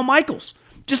missed the Al Michaels.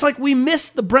 Just like we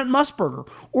missed the Brent Musburger.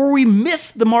 Or we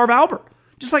missed the Marv Albert.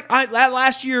 Just like that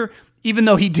last year, even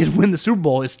though he did win the Super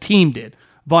Bowl, his team did.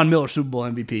 Von Miller, Super Bowl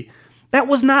MVP. That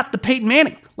was not the Peyton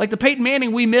Manning. Like the Peyton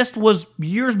Manning we missed was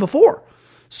years before.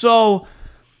 So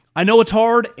I know it's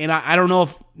hard, and I don't know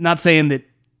not saying that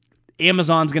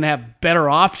Amazon's going to have better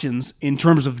options in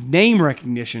terms of name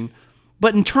recognition,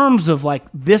 but in terms of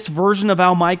this version of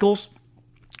Al Michaels,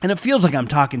 and it feels like I'm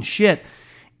talking shit,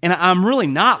 and I'm really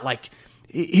not.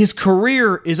 His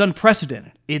career is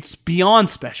unprecedented. It's beyond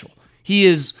special.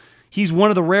 He's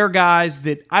one of the rare guys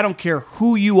that I don't care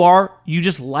who you are, you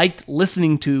just liked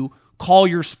listening to call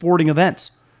your sporting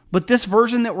events. But this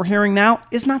version that we're hearing now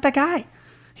is not that guy.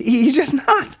 He's just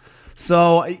not.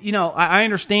 So, I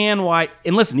understand why.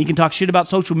 And listen, he can talk shit about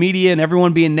social media and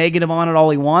everyone being negative on it all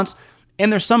he wants.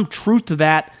 And there's some truth to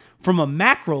that from a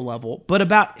macro level. But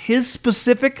about his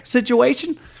specific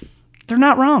situation, they're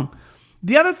not wrong.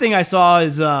 The other thing I saw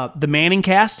is the Manning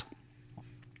cast.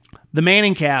 The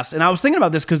Manning cast, and I was thinking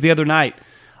about this because the other night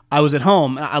I was at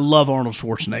home, and I love Arnold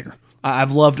Schwarzenegger.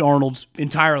 I've loved Arnold's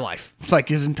entire life,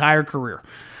 his entire career.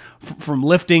 From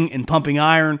lifting and pumping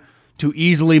iron to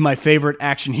easily my favorite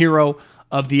action hero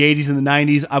of the 80s and the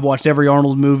 90s. I've watched every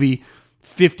Arnold movie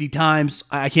 50 times.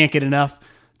 I can't get enough.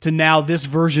 To now this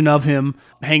version of him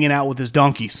hanging out with his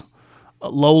donkeys.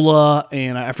 Lola,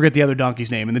 and I forget the other donkey's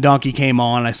name, and the donkey came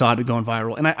on, and I saw it going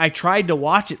viral. And I tried to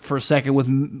watch it for a second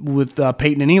with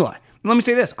Peyton and Eli. And let me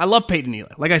say this. I love Peyton and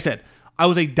Eli. Like I said, I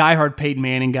was a diehard Peyton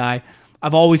Manning guy.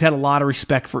 I've always had a lot of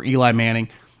respect for Eli Manning.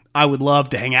 I would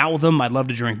love to hang out with him. I'd love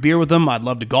to drink beer with him. I'd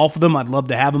love to golf with him. I'd love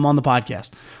to have him on the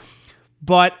podcast.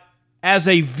 But as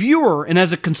a viewer and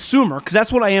as a consumer, because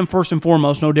that's what I am first and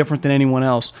foremost, no different than anyone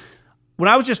else, when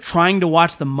I was just trying to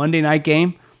watch the Monday night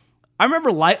game, I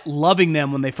remember loving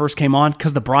them when they first came on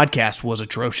because the broadcast was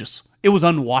atrocious. It was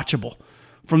unwatchable.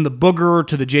 From the Booger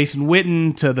to the Jason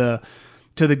Witten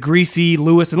to the greasy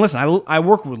Lewis. And listen, I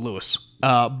work with Lewis,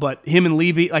 but him and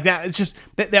Levy, that, it's just,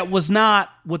 that was not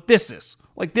what this is.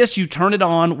 Like this, you turn it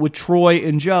on with Troy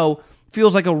and Joe,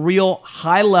 feels like a real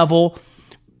high-level,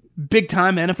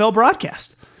 big-time NFL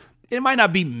broadcast. It might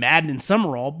not be Madden and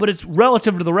Summerall, but it's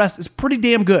relative to the rest. It's pretty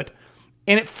damn good.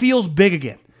 And it feels big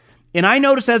again. And I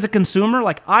noticed as a consumer,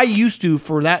 I used to,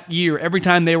 for that year, every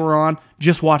time they were on,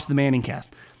 just watch the Manning cast.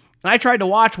 And I tried to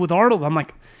watch with Arnold. I'm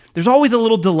like, there's always a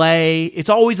little delay. It's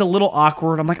always a little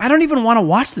awkward. I'm like, I don't even want to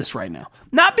watch this right now.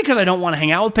 Not because I don't want to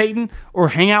hang out with Peyton or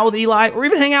hang out with Eli or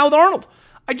even hang out with Arnold.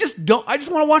 I just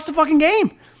want to watch the fucking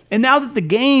game. And now that the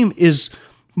game is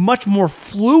much more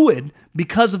fluid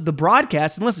because of the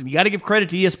broadcast, and listen, you got to give credit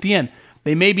to ESPN.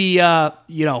 They may be,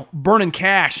 burning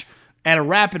cash at a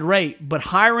rapid rate, but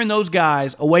hiring those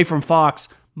guys away from Fox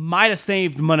might have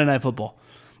saved Monday Night Football.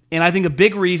 And I think a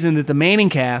big reason that the Manning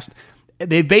cast,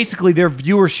 their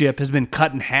viewership has been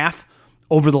cut in half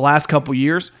over the last couple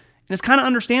years, and it's kind of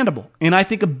understandable. And I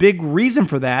think a big reason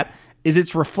for that is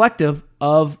it's reflective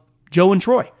of Joe and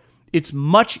Troy. It's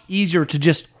much easier to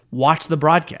just watch the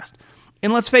broadcast.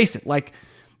 And let's face it,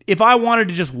 if I wanted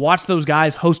to just watch those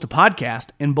guys host a podcast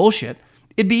and bullshit,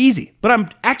 it'd be easy. But I'm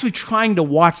actually trying to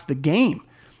watch the game.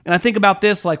 And I think about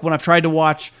this when I've tried to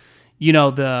watch,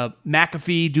 the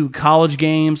McAfee do college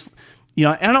games, and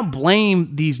I don't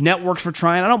blame these networks for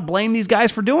trying. I don't blame these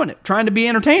guys for doing it, trying to be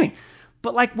entertaining.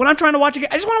 But when I'm trying to watch a game,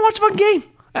 I just want to watch the fucking game.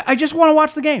 I just want to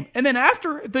watch the game. And then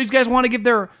after, if these guys want to give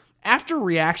their after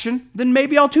reaction, then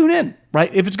maybe I'll tune in,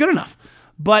 right? If it's good enough.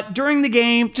 But during the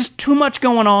game, just too much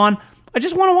going on. I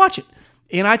just want to watch it.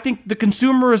 And I think the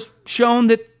consumer has shown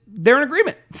that they're in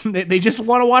agreement. They just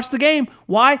want to watch the game.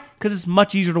 Why? Because it's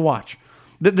much easier to watch.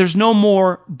 There's no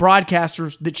more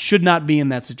broadcasters that should not be in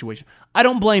that situation. I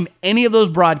don't blame any of those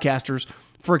broadcasters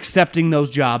for accepting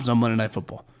those jobs on Monday Night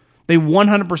Football. They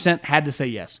 100% had to say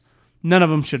yes. None of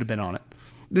them should have been on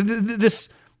it.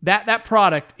 That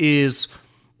product is,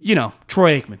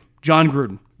 Troy Aikman, John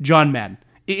Gruden, John Madden.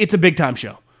 It's a big-time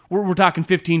show. We're talking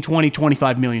 15, 20,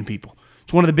 25 million people.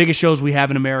 It's one of the biggest shows we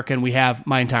have in America, and we have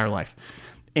my entire life.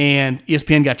 And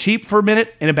ESPN got cheap for a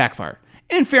minute, and it backfired.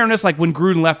 And in fairness, like when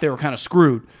Gruden left, they were kind of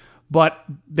screwed, but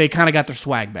they kind of got their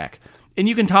swag back. And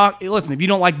you can talk, listen, if you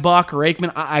don't like Buck or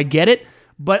Aikman, I get it,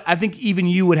 but I think even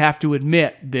you would have to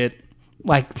admit that,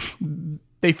 like,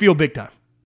 they feel big time.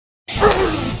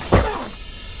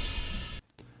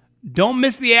 Don't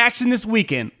miss the action this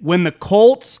weekend when the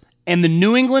Colts and the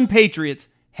New England Patriots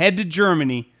head to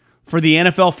Germany for the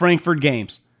NFL Frankfurt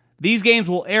games. These games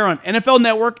will air on NFL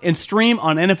Network and stream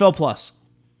on NFL Plus.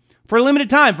 For a limited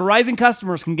time, Verizon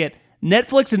customers can get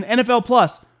Netflix and NFL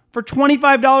Plus for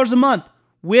 $25 a month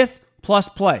with Plus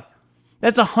Play.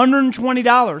 That's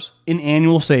 $120 in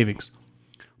annual savings.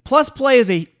 Plus Play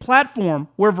is a platform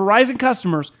where Verizon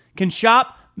customers can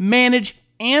shop, manage,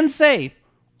 and save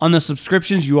on the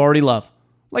subscriptions you already love,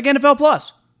 like NFL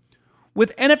Plus.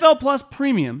 With NFL Plus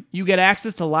Premium, you get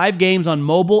access to live games on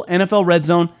mobile, NFL Red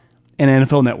Zone, and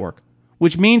NFL Network,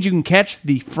 which means you can catch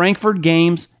the Frankfurt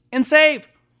games and save.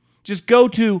 Just go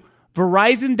to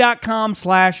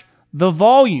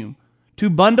Verizon.com/thevolume to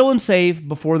bundle and save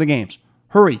before the games.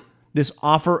 Hurry, this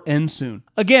offer ends soon.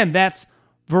 Again, that's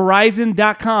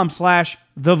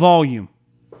Verizon.com/thevolume.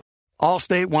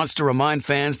 Allstate wants to remind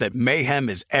fans that mayhem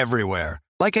is everywhere,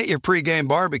 like at your pregame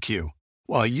barbecue.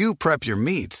 While you prep your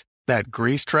meats, that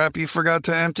grease trap you forgot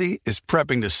to empty is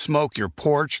prepping to smoke your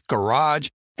porch, garage,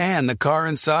 and the car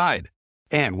inside.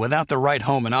 And without the right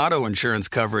home and auto insurance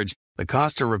coverage, the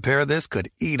cost to repair this could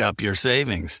eat up your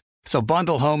savings. So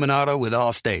bundle home and auto with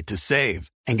Allstate to save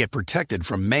and get protected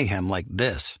from mayhem like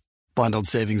this. Bundled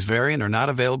savings vary and are not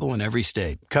available in every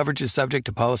state. Coverage is subject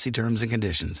to policy terms and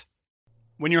conditions.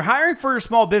 When you're hiring for your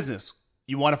small business,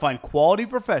 you want to find quality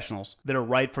professionals that are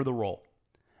right for the role.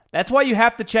 That's why you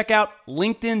have to check out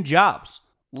LinkedIn Jobs.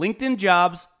 LinkedIn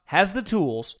Jobs has the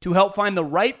tools to help find the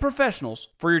right professionals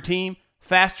for your team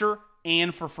faster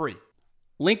and for free.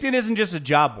 LinkedIn isn't just a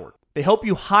job board. They help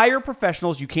you hire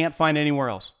professionals you can't find anywhere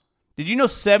else. Did you know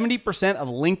 70% of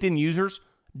LinkedIn users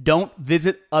don't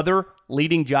visit other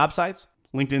leading job sites?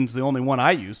 LinkedIn's the only one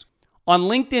I use. On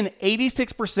LinkedIn,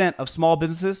 86% of small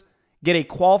businesses get a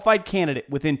qualified candidate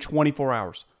within 24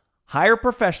 hours. Hire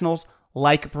professionals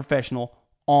like a professional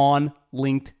on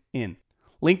LinkedIn.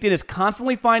 LinkedIn is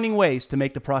constantly finding ways to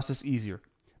make the process easier.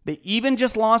 They even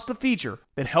just launched a feature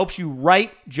that helps you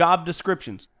write job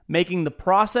descriptions, making the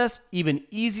process even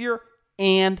easier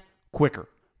and quicker.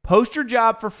 Post your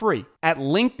job for free at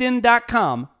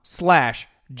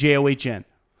linkedin.com/JOHN.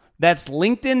 That's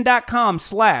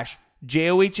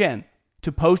linkedin.com/JOHN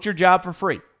to post your job for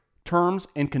free. Terms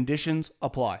and conditions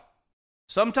apply.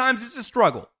 Sometimes it's a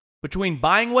struggle between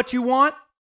buying what you want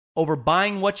over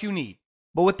buying what you need.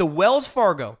 But with the Wells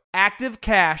Fargo Active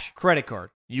Cash Credit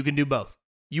Card, you can do both.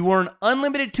 You earn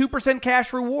unlimited 2%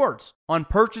 cash rewards on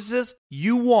purchases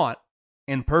you want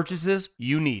and purchases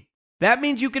you need. That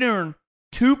means you can earn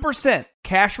 2%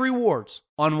 cash rewards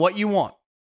on what you want,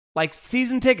 like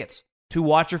season tickets to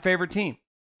watch your favorite team,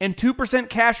 and 2%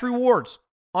 cash rewards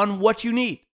on what you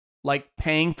need, like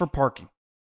paying for parking.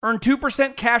 Earn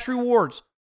 2% cash rewards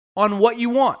on what you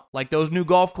want, like those new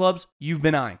golf clubs you've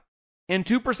been eyeing, and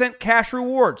 2% cash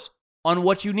rewards on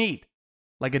what you need,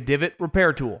 like a divot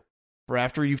repair tool for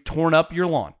after you've torn up your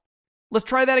lawn. Let's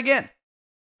try that again.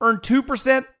 Earn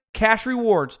 2% cash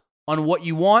rewards on what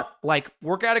you want, like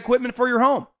workout equipment for your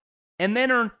home, and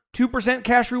then earn 2%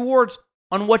 cash rewards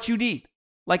on what you need,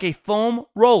 like a foam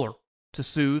roller to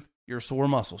soothe your sore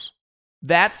muscles.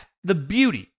 That's the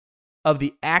beauty of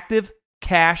the Active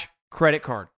Cash Credit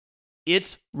Card.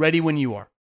 It's ready when you are.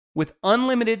 With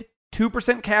unlimited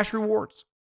 2% cash rewards,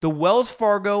 the Wells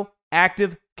Fargo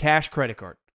Active Cash Credit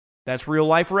Card. That's real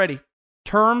life ready.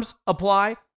 Terms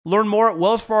apply. Learn more at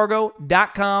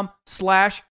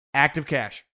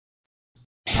wellsfargo.com/activecash.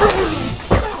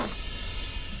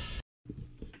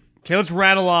 Okay, let's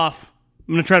rattle off.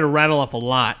 I'm going to try to rattle off a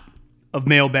lot of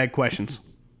mailbag questions.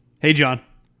 Hey, John.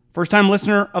 First-time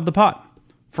listener of the pod.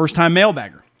 First-time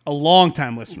mailbagger. A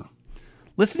long-time listener.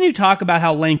 Listening to you talk about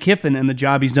how Lane Kiffin and the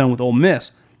job he's done with Ole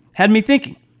Miss had me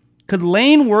thinking, could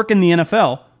Lane work in the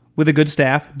NFL with a good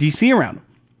staff, DC around him?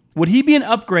 Would he be an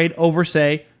upgrade over,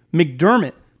 say,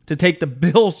 McDermott to take the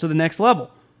Bills to the next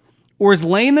level? Or is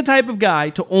Lane the type of guy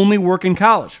to only work in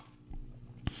college?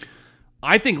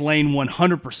 I think Lane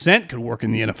 100% could work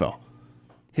in the NFL.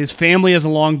 His family has a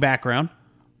long background,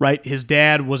 right? His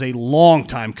dad was a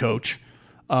long-time coach,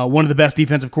 one of the best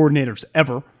defensive coordinators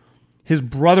ever. His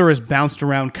brother has bounced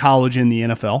around college in the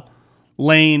NFL.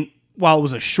 Lane, while it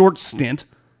was a short stint,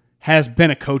 has been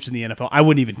a coach in the NFL. I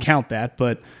wouldn't even count that,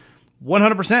 but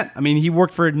 100%. I mean, he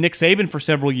worked for Nick Saban for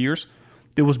several years.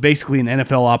 It was basically an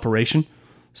NFL operation.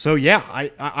 So, yeah,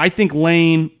 I think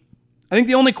Lane, I think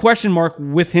the only question mark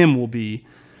with him will be,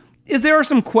 there are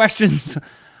some questions,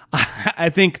 I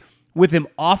think, with him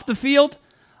off the field.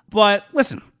 But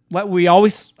listen,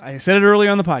 I said it earlier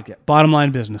on the podcast, bottom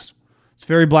line business. It's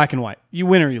very black and white. You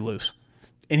win or you lose.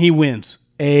 And he wins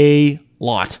a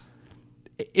lot.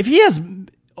 If he has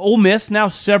Ole Miss now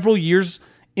several years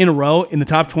in a row in the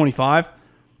top 25,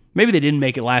 maybe they didn't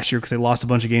make it last year because they lost a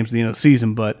bunch of games at the end of the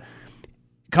season, but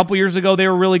a couple years ago they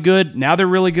were really good. Now they're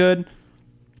really good.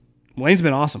 Lane's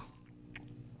been awesome.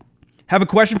 Have a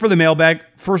question for the mailbag.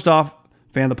 First off,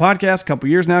 fan of the podcast, a couple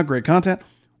years now, great content.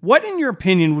 What, in your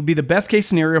opinion, would be the best case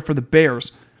scenario for the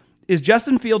Bears? Is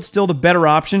Justin Fields still the better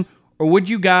option, or would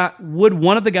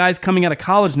one of the guys coming out of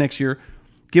college next year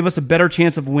give us a better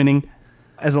chance of winning?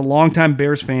 As a longtime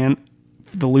Bears fan,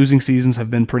 the losing seasons have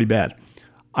been pretty bad.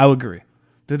 I would agree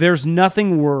that there's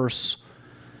nothing worse.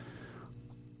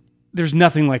 There's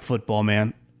nothing like football,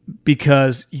 man,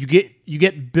 because you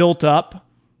get built up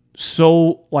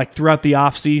so like throughout the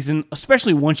offseason,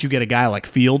 especially once you get a guy like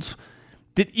Fields,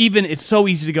 that even it's so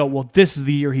easy to go, well, this is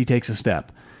the year he takes a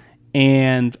step.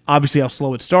 And obviously how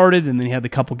slow it started, and then he had the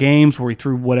couple games where he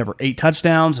threw 8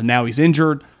 touchdowns, and now he's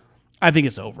injured. I think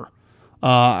it's over.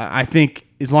 I think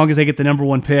as long as they get the number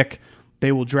 1 pick,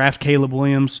 they will draft Caleb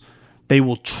Williams, they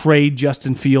will trade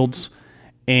Justin Fields,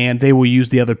 and they will use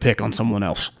the other pick on someone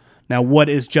else. Now, what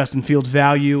is Justin Fields'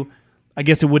 value? I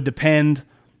guess it would depend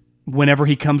whenever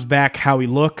he comes back how he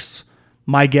looks.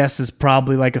 My guess is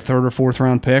probably like a 3rd or 4th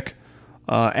round pick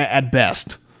at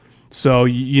best. So,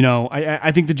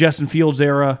 I think the Justin Fields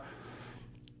era,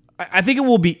 I think it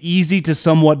will be easy to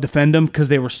somewhat defend them because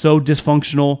they were so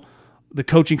dysfunctional. The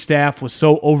coaching staff was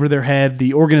so over their head.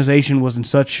 The organization was in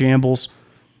such shambles.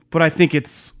 But I think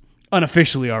it's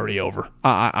unofficially already over,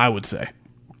 I would say.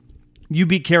 You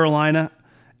beat Carolina,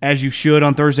 as you should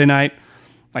on Thursday night.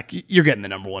 Like, you're getting the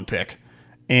number 1 pick.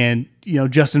 And,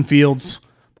 Justin Fields,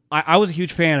 I was a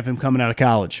huge fan of him coming out of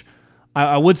college.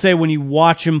 I would say when you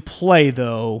watch him play,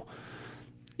 though,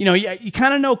 you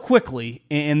kind of know quickly,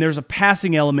 and there's a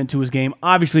passing element to his game.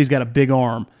 Obviously, he's got a big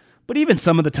arm. But even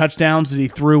some of the touchdowns that he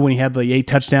threw when he had the 8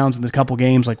 touchdowns in the couple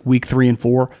games, like week 3 and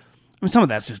 4, I mean, some of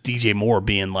that's just DJ Moore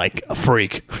being like a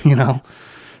freak,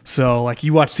 So, like,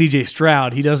 you watch CJ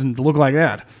Stroud, he doesn't look like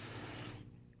that.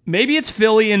 Maybe it's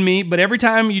Philly and me, but every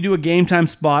time you do a game time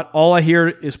spot, all I hear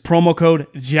is promo code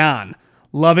John.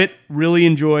 Love it. Really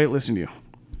enjoy listening to you.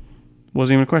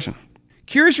 Wasn't even a question.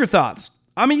 Curious your thoughts.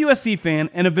 I'm a USC fan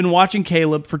and have been watching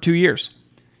Caleb for 2 years.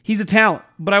 He's a talent,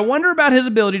 but I wonder about his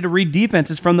ability to read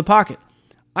defenses from the pocket.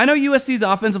 I know USC's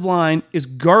offensive line is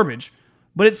garbage,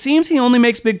 but it seems he only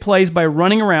makes big plays by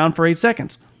running around for 8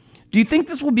 seconds. Do you think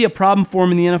this will be a problem for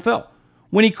him in the NFL?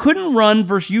 When he couldn't run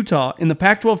versus Utah in the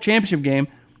Pac-12 championship game,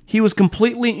 he was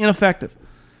completely ineffective.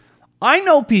 I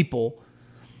know people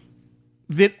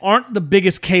that aren't the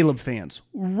biggest Caleb fans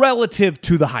relative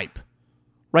to the hype.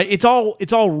 Right? It's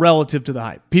all relative to the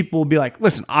hype. People will be like,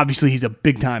 listen, obviously he's a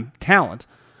big-time talent,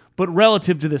 but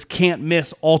relative to this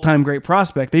can't-miss all-time great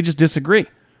prospect, they just disagree.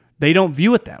 They don't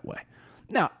view it that way.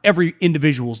 Now, every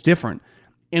individual is different.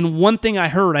 And one thing I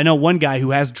heard, I know one guy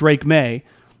who has Drake May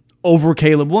over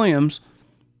Caleb Williams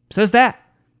says that.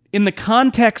 In the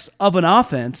context of an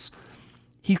offense,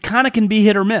 he kind of can be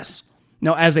hit or miss.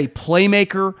 Now, as a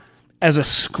playmaker, as a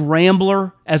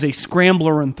scrambler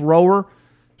and thrower,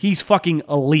 he's fucking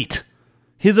elite.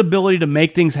 His ability to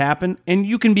make things happen, and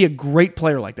you can be a great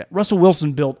player like that. Russell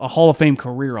Wilson built a Hall of Fame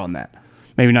career on that.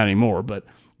 Maybe not anymore, but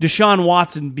Deshaun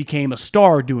Watson became a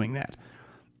star doing that.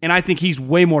 And I think he's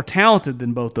way more talented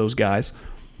than both those guys.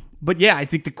 But yeah, I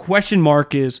think the question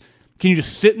mark is, can you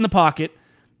just sit in the pocket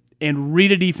and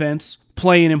read a defense,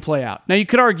 play in and play out? Now, you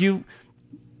could argue,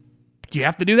 do you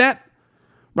have to do that?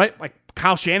 Right? Like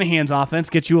Kyle Shanahan's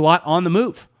offense gets you a lot on the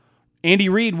move. Andy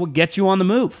Reid will get you on the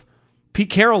move.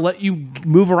 Pete Carroll let you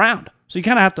move around. So you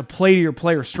kind of have to play to your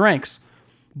player's strengths.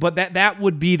 But that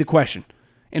would be the question.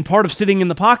 And part of sitting in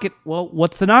the pocket, well,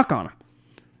 what's the knock on him?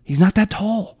 He's not that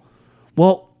tall.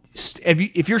 Well,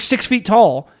 if you're 6 feet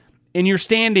tall and you're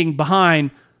standing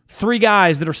behind 3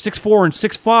 guys that are 6'4" and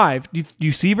 6'5", do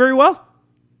you see very well?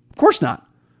 Of course not.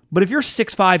 But if you're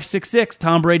 6'5", 6'6",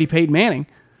 Tom Brady, Peyton Manning,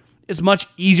 it's much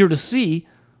easier to see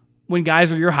when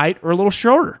guys are your height or a little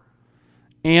shorter.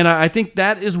 And I think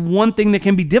that is one thing that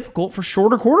can be difficult for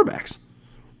shorter quarterbacks.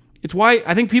 It's why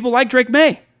I think people like Drake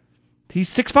May. He's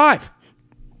 6'5".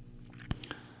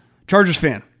 Chargers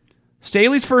fan.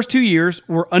 Staley's first 2 years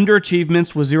were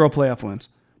underachievements with 0 playoff wins.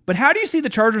 But how do you see the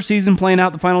Chargers season playing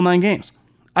out the final 9 games?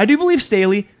 I do believe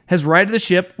Staley has righted the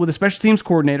ship with a special teams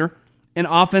coordinator and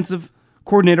offensive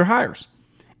coordinator hires.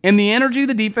 And the energy of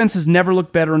the defense has never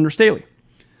looked better under Staley.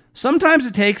 Sometimes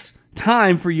it takes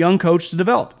time for a young coach to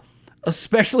develop,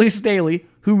 especially Staley,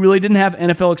 who really didn't have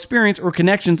NFL experience or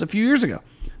connections a few years ago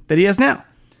that he has now.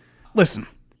 Listen,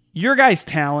 your guy's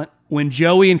talent, when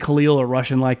Joey and Khalil are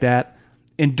rushing like that,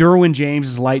 and Derwin James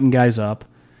is lighting guys up,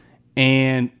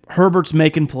 and Herbert's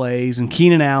making plays, and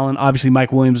Keenan Allen, obviously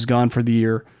Mike Williams is gone for the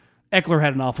year. Eckler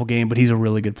had an awful game, but he's a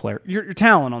really good player. Your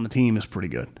talent on the team is pretty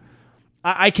good.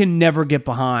 I can never get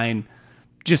behind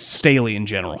just Staley in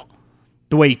general.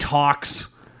 The way he talks,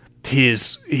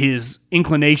 his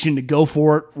inclination to go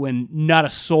for it when not a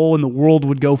soul in the world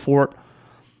would go for it.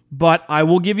 But I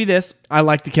will give you this. I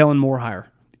like the Kellen Moore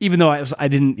hire. Even though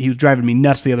he was driving me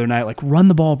nuts the other night. Like, run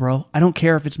the ball, bro. I don't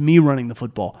care if it's me running the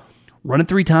football. Run it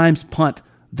 3 times, punt.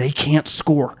 They can't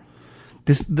score.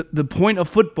 The point of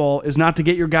football is not to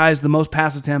get your guys the most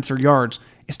pass attempts or yards.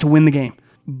 It's to win the game.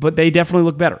 But they definitely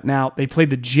look better. Now, they played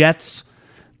the Jets,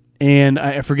 and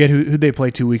I forget who they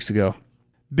played 2 weeks ago.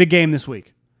 Big game this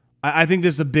week. I think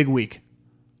this is a big week.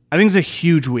 I think it's a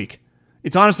huge week.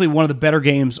 It's honestly one of the better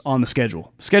games on the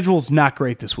schedule. The schedule is not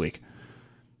great this week.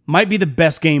 Might be the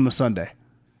best game of Sunday.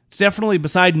 It's definitely,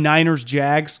 beside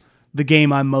Niners-Jags, the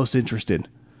game I'm most interested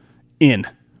in.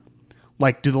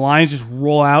 Like, do the Lions just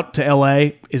roll out to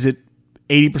L.A.? Is it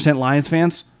 80% Lions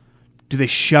fans? Do they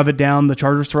shove it down the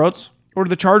Chargers' throats? Or do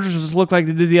the Chargers just look like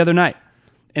they did the other night?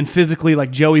 And physically,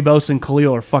 like Joey Bosa and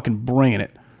Khalil are fucking bringing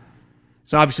it.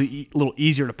 It's obviously a little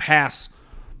easier to pass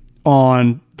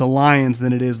on the Lions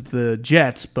than it is the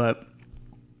Jets, but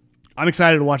I'm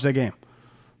excited to watch that game.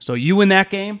 So you win that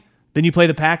game, then you play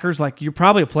the Packers, like you're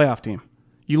probably a playoff team.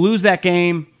 You lose that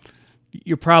game,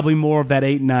 you're probably more of that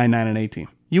 8-9, 9-8 team.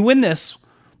 You win this,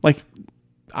 like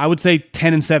I would say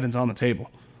 10-7's on the table,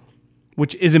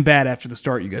 which isn't bad after the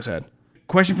start you guys had.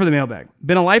 Question for the mailbag.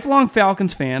 Been a lifelong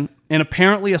Falcons fan and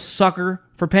apparently a sucker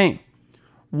for pain.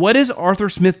 What is Arthur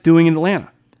Smith doing in Atlanta?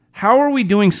 How are we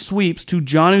doing sweeps to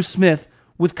Jonnu Smith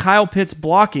with Kyle Pitts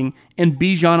blocking and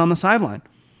Bijan on the sideline?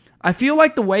 I feel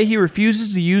like the way he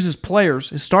refuses to use his players,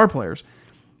 his star players,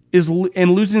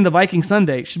 and losing the Vikings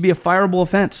Sunday should be a fireable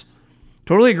offense.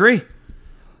 Totally agree.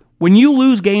 When you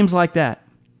lose games like that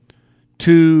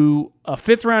to a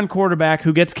 5th-round quarterback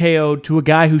who gets KO'd to a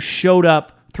guy who showed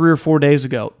up 3 or 4 days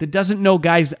ago that doesn't know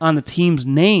guys on the team's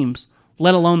names,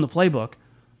 let alone the playbook,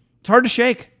 it's hard to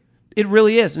shake. It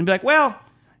really is. And be like, well,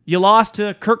 you lost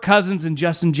to Kirk Cousins and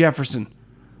Justin Jefferson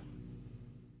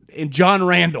and John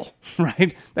Randall,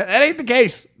 right? That ain't the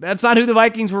case. That's not who the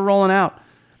Vikings were rolling out.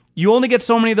 You only get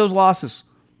so many of those losses.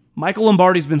 Michael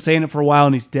Lombardi's been saying it for a while,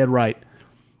 and he's dead right.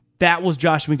 That was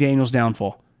Josh McDaniels'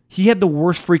 downfall. He had the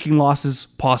worst freaking losses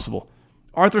possible.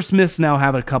 Arthur Smith's now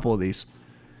have a couple of these.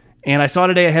 And I saw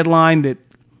today a headline that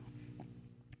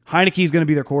Heineke's going to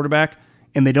be their quarterback,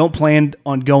 and they don't plan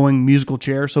on going musical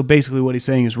chair. So basically what he's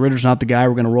saying is Ritter's not the guy.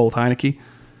 We're going to roll with Heineke.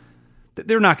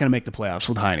 They're not going to make the playoffs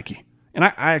with Heineke. And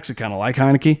I actually kind of like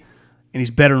Heineke, and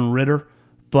he's better than Ritter.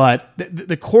 But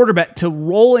the quarterback, to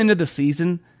roll into the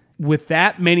season with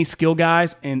that many skill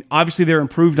guys, and obviously they're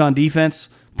improved on defense,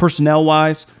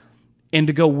 personnel-wise, and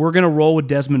to go, we're going to roll with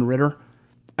Desmond Ritter,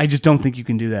 I just don't think you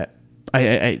can do that.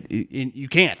 You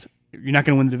can't. You're not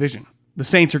going to win the division. The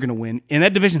Saints are going to win, and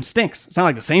that division stinks. It's not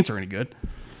like the Saints are any good.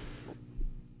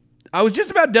 I was just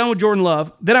about done with Jordan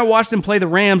Love. Then I watched him play the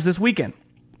Rams this weekend.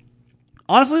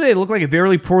 Honestly, they look like a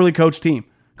very poorly coached team.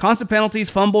 Constant penalties,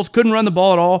 fumbles, couldn't run the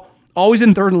ball at all, always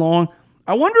in 3rd and long.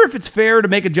 I wonder if it's fair to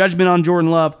make a judgment on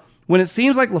Jordan Love when it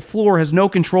seems like LaFleur has no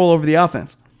control over the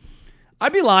offense.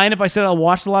 I'd be lying if I said I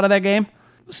watched a lot of that game,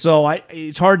 so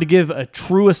it's hard to give a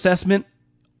true assessment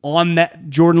on that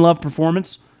Jordan Love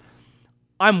performance.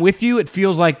 I'm with you. It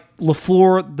feels like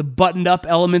LaFleur, the buttoned-up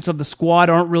elements of the squad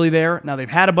aren't really there. Now, they've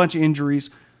had a bunch of injuries.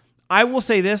 I will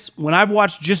say this. When I've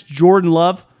watched just Jordan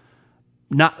Love,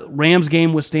 not Rams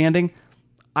game withstanding,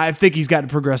 I think he's gotten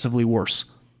progressively worse.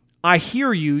 I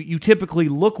hear you. You typically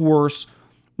look worse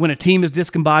when a team is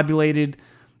discombobulated,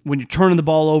 when you're turning the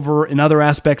ball over in other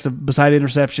aspects of beside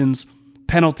interceptions,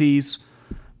 penalties.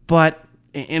 But,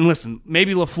 and listen,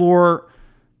 maybe LaFleur,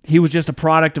 he was just a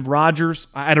product of Rodgers.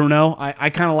 I don't know.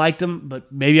 I kind of liked him,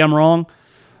 but maybe I'm wrong.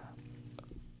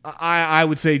 I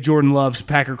would say Jordan Love's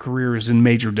Packer career is in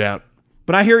major doubt.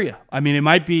 But I hear you. I mean, it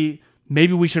might be,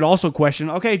 maybe we should also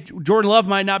question, okay, Jordan Love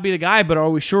might not be the guy, but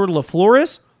are we sure LaFleur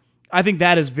is? I think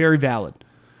that is very valid.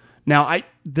 Now,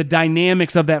 the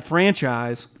dynamics of that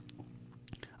franchise,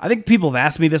 I think people have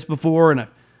asked me this before, and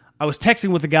I was texting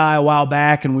with a guy a while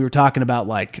back, and we were talking about,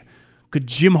 like, could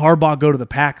Jim Harbaugh go to the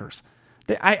Packers?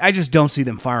 I just don't see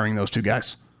them firing those two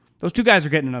guys. Those two guys are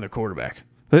getting another quarterback.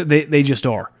 They just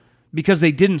are. Because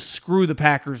they didn't screw the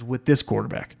Packers with this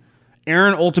quarterback.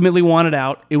 Aaron ultimately wanted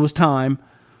out. It was time.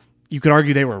 You could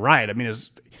argue they were right. I mean,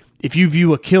 if you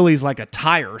view Achilles like a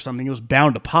tire or something, it was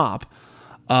bound to pop.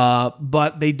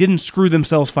 But they didn't screw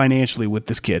themselves financially with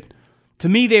this kid. To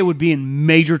me, they would be in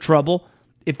major trouble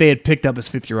if they had picked up his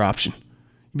fifth-year option.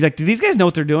 You'd be like, do these guys know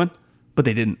what they're doing? But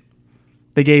they didn't.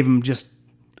 They gave him just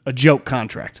a joke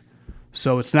contract.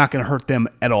 So it's not going to hurt them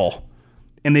at all.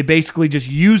 And they basically just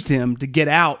used him to get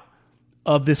out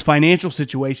of this financial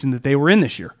situation that they were in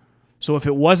this year. So if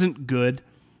it wasn't good,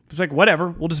 it's like, whatever,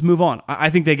 we'll just move on. I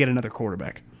think they get another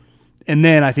quarterback. And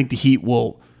then I think the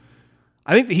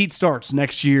Heat starts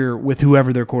next year with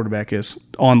whoever their quarterback is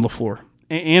on LaFleur.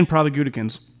 And probably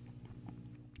Gutekunst.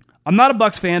 I'm not a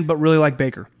Bucs fan, but really like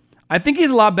Baker. I think he's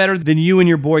a lot better than you and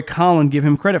your boy Colin give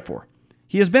him credit for.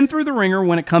 He has been through the ringer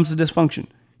when it comes to dysfunction.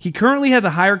 He currently has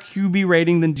a higher QB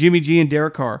rating than Jimmy G and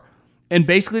Derek Carr, and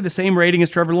basically the same rating as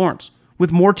Trevor Lawrence,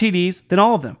 with more TDs than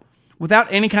all of them,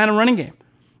 without any kind of running game.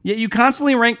 Yet you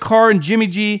constantly rank Carr and Jimmy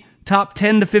G top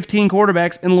 10 to 15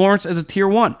 quarterbacks and Lawrence as a tier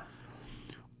 1.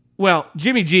 Well,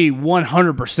 Jimmy G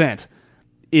 100%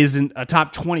 isn't a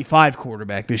top 25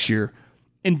 quarterback this year,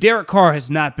 and Derek Carr has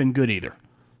not been good either.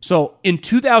 So in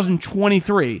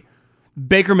 2023,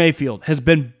 Baker Mayfield has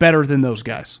been better than those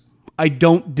guys. I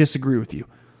don't disagree with you.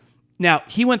 Now,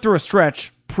 he went through a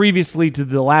stretch previously to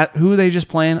the last... Who are they just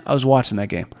playing? I was watching that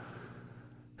game.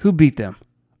 Who beat them?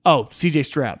 Oh, C.J.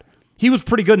 Stroud. He was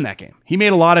pretty good in that game. He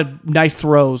made a lot of nice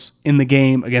throws in the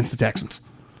game against the Texans.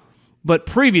 But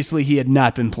previously, he had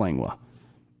not been playing well.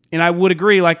 And I would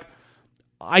agree,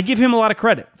 I give him a lot of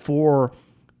credit for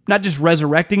not just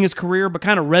resurrecting his career, but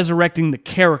kind of resurrecting the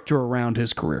character around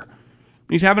his career.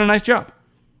 He's having a nice job.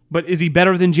 But is he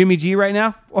better than Jimmy G right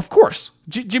now? Of course.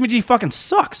 Jimmy G fucking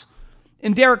sucks.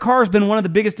 And Derek Carr has been one of the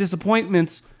biggest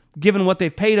disappointments given what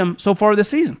they've paid him so far this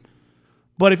season.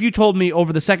 But if you told me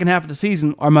over the second half of the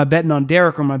season, am I betting on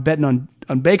Derek or am I betting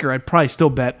on Baker, I'd probably still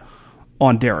bet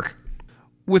on Derek.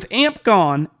 With AMP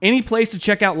gone, any place to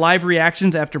check out live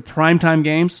reactions after primetime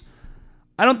games?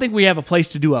 I don't think we have a place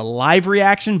to do a live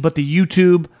reaction, but the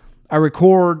YouTube, I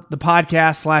record the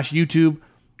podcast /YouTube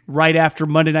right after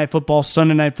Monday Night Football,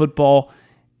 Sunday Night Football,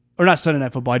 or not Sunday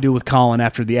Night Football, I do with Colin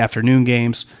after the afternoon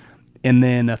games, and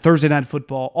then Thursday Night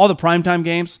Football, all the primetime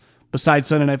games besides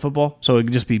Sunday Night Football, so it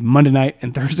could just be Monday night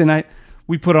and Thursday night,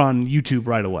 we put on YouTube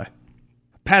right away.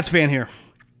 Pat's fan here.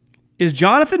 Is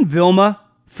Jonathan Vilma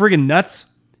friggin' nuts?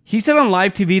 He said on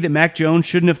live TV that Mac Jones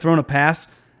shouldn't have thrown a pass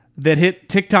that hit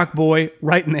TikTok boy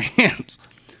right in the hands.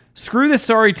 Screw this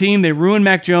sorry team. They ruined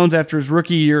Mac Jones after his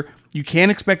rookie year. You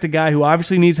can't expect a guy who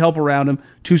obviously needs help around him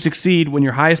to succeed when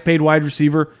your highest paid wide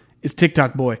receiver is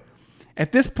TikTok boy.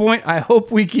 At this point, I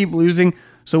hope we keep losing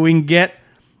so we can get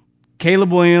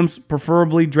Caleb Williams,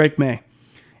 preferably Drake May.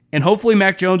 And hopefully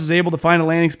Mac Jones is able to find a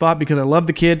landing spot because I love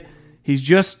the kid. He's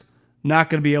just not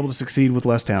going to be able to succeed with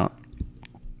less talent.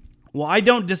 Well, I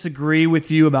don't disagree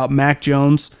with you about Mac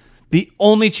Jones. The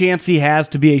only chance he has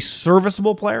to be a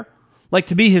serviceable player, like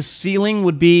to be his ceiling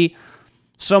would be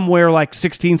somewhere like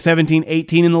 16, 17,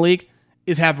 18 in the league,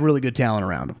 is have really good talent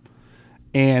around him.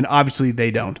 And obviously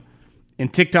they don't.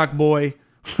 And TikTok boy,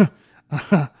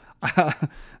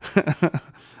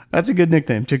 that's a good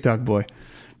nickname, TikTok boy.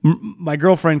 My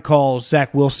girlfriend calls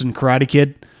Zach Wilson Karate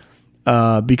Kid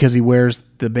because he wears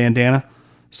the bandana.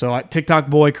 So TikTok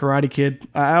boy, Karate Kid.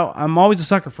 I'm always a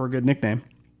sucker for a good nickname.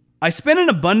 I spend an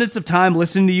abundance of time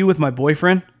listening to you with my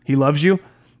boyfriend. He loves you.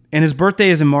 And his birthday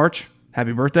is in March.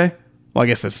 Happy birthday. Well, I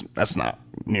guess that's not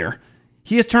near.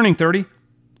 He is turning 30.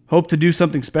 Hope to do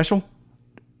something special.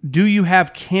 Do you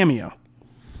have Cameo?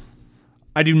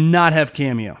 I do not have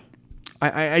Cameo.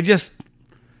 I'm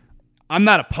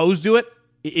not opposed to it.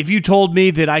 If you told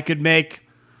me that I could make,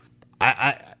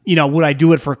 would I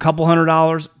do it for a couple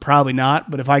 $100? Probably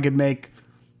not. But if I could make,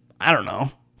 I don't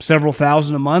know, several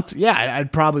thousand a month, yeah, I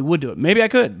probably would do it. Maybe I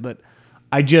could, but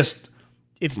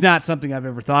it's not something I've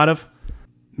ever thought of.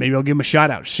 Maybe I'll give him a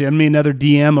shout out. Send me another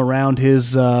DM around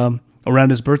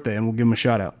his birthday, and we'll give him a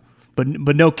shout out. But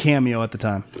no Cameo at the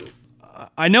time.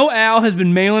 I know Al has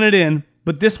been mailing it in,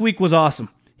 but this week was awesome.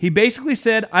 He basically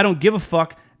said, I don't give a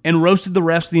fuck, and roasted the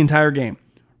refs the entire game.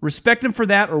 Respect him for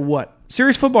that or what?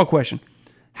 Serious football question.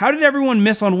 How did everyone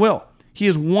miss on Will? He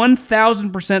is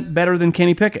 1,000% better than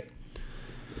Kenny Pickett.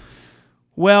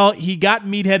 Well, he got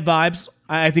meathead vibes.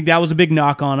 I think that was a big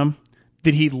knock on him,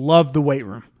 that he loved the weight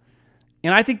room.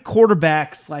 And I think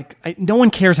quarterbacks, no one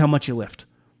cares how much you lift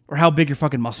or how big your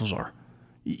fucking muscles are.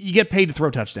 You get paid to throw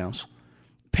touchdowns.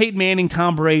 Peyton Manning,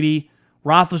 Tom Brady,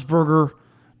 Roethlisberger,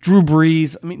 Drew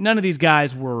Brees. I mean, none of these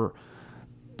guys were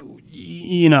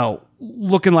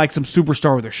looking like some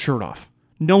superstar with their shirt off.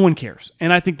 No one cares.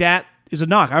 And I think that is a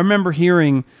knock. I remember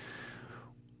hearing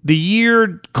the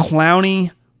year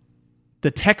Clowney,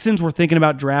 the Texans were thinking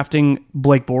about drafting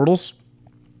Blake Bortles.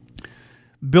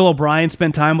 Bill O'Brien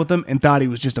spent time with him and thought he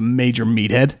was just a major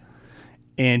meathead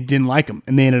and didn't like him.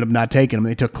 And they ended up not taking him.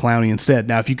 They took Clowney instead.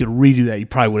 Now, if you could redo that, you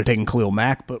probably would have taken Khalil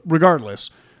Mack. But regardless,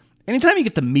 anytime you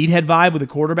get the meathead vibe with a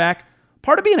quarterback,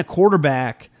 part of being a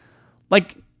quarterback,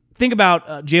 like think about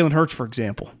Jalen Hurts, for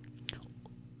example.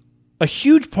 A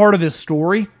huge part of his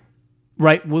story,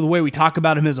 right, with the way we talk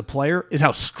about him as a player, is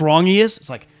how strong he is. It's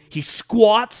like he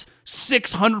squats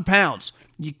 600 pounds.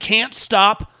 You can't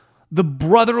stop the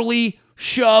brotherly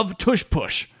shove, tush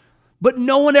push. But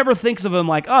no one ever thinks of him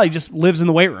like, oh, he just lives in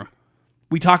the weight room.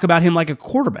 We talk about him like a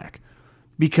quarterback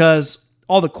because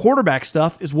all the quarterback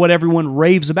stuff is what everyone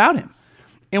raves about him.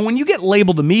 And when you get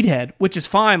labeled a meathead, which is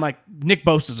fine, like Nick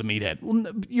Bosa's a meathead. Well,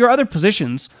 your other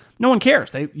positions, no one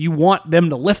cares. You want them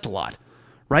to lift a lot,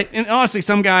 right? And honestly,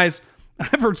 some guys,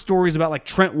 I've heard stories about like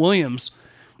Trent Williams,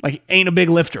 like ain't a big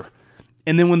lifter.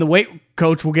 And then when the weight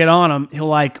coach will get on him, he'll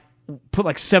like put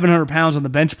like 700 pounds on the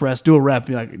bench press, do a rep,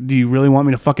 be like, do you really want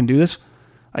me to fucking do this?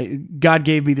 God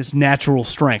gave me this natural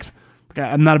strength.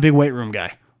 I'm not a big weight room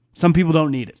guy. Some people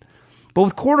don't need it. But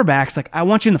with quarterbacks, like I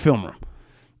want you in the film room.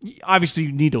 Obviously,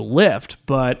 you need to lift,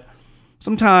 but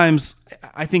sometimes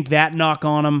I think that knock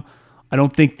on them. I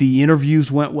don't think the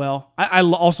interviews went well. I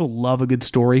also love a good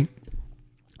story.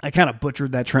 I kind of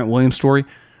butchered that Trent Williams story,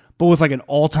 but with like an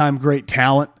all-time great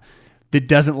talent that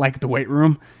doesn't like the weight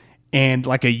room, and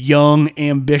like a young,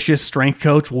 ambitious strength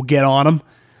coach will get on them,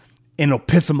 and it'll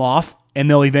piss them off, and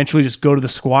they'll eventually just go to the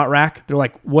squat rack. They're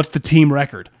like, what's the team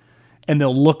record? And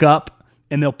they'll look up,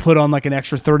 and they'll put on like an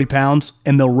extra 30 pounds,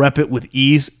 and they'll rep it with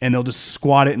ease, and they'll just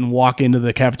squat it and walk into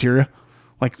the cafeteria.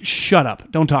 Like, shut up.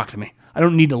 Don't talk to me. I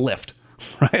don't need to lift,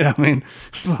 right? I mean,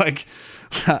 it's like,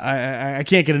 I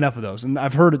can't get enough of those. And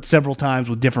I've heard it several times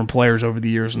with different players over the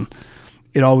years, and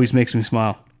it always makes me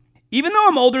smile. Even though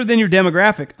I'm older than your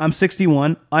demographic, I'm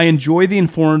 61, I enjoy the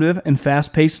informative and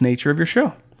fast-paced nature of your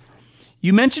show.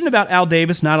 You mentioned about Al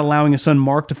Davis not allowing his son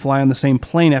Mark to fly on the same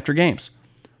plane after games.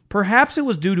 Perhaps it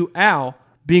was due to Al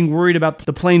being worried about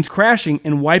the planes crashing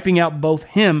and wiping out both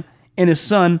him and his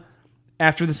son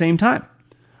after the same time.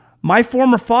 My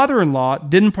former father-in-law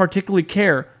didn't particularly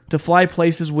care to fly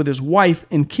places with his wife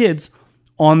and kids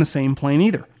on the same plane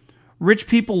either. Rich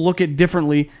people look at it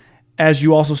differently, as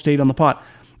you also stated on the pod.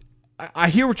 I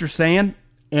hear what you're saying,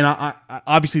 and I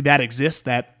obviously that exists,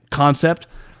 that concept.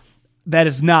 That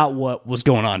is not what was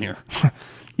going on here.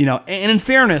 And in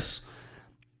fairness,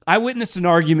 I witnessed an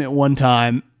argument one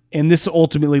time, and this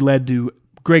ultimately led to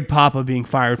Greg Papa being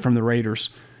fired from the Raiders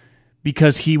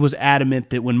because he was adamant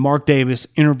that when Mark Davis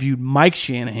interviewed Mike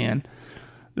Shanahan,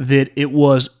 that it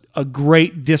was a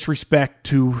great disrespect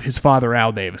to his father,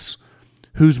 Al Davis,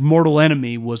 whose mortal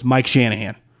enemy was Mike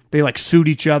Shanahan. They like sued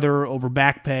each other over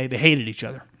back pay. They hated each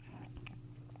other.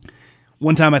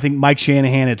 One time, I think Mike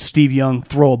Shanahan had Steve Young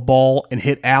throw a ball and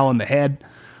hit Al in the head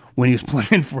when he was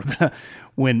playing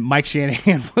when Mike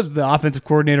Shanahan was the offensive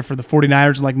coordinator for the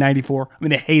 49ers in like 94. I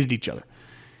mean, they hated each other.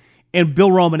 And Bill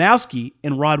Romanowski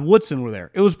and Rod Woodson were there.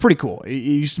 It was pretty cool. We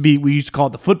used to call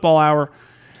it the football hour,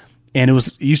 and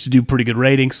it used to do pretty good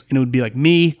ratings. And it would be like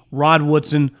me, Rod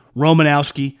Woodson,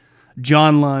 Romanowski,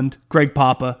 John Lund, Greg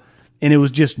Papa, and it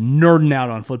was just nerding out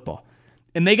on football.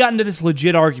 And they got into this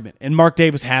legit argument, and Mark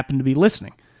Davis happened to be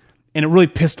listening. And it really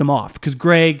pissed him off because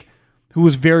Greg, who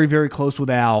was very, very close with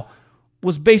Al,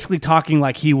 was basically talking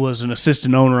like he was an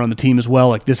assistant owner on the team as well,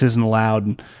 like this isn't allowed.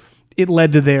 And it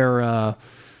led to their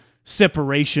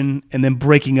separation and then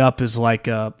breaking up as like,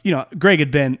 Greg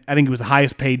had been, I think he was the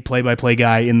highest paid play-by-play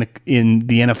guy in the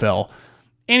NFL.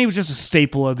 And he was just a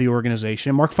staple of the organization.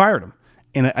 And Mark fired him.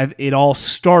 And it all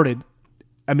started,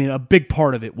 a big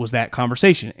part of it was that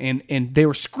conversation. And they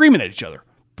were screaming at each other.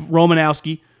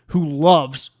 Romanowski, who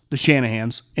loves the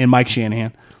Shanahans and Mike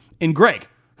Shanahan, and Greg,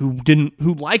 who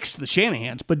likes the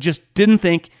Shanahans, but just didn't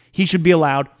think he should be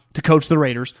allowed to coach the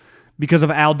Raiders because of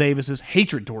Al Davis's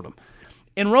hatred toward him.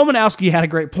 And Romanowski had a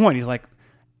great point. He's like,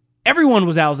 everyone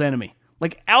was Al's enemy.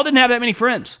 Like, Al didn't have that many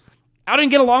friends. Al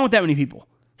didn't get along with that many people.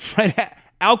 Right?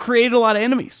 Al created a lot of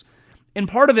enemies. And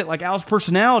part of it, like Al's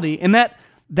personality, and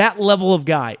that level of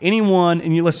guy, anyone,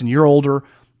 and you're older.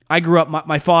 I grew up,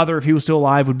 my father, if he was still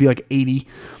alive, would be like 80.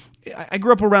 I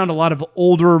grew up around a lot of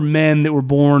older men that were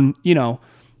born,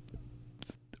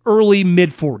 early,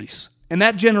 mid-40s. And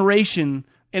that generation,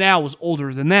 and Al was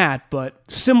older than that, but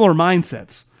similar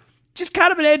mindsets. Just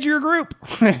kind of an edgier group.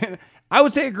 I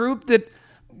would say a group that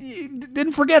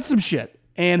didn't forget some shit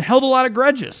and held a lot of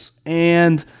grudges.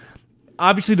 And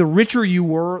obviously the richer you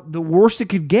were, the worse it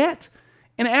could get.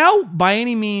 And Al, by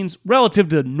any means, relative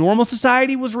to normal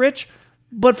society, was rich,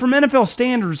 but from NFL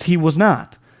standards, he was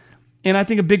not. And I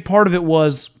think a big part of it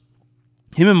was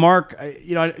him and Mark,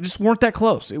 just weren't that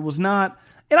close. It was not,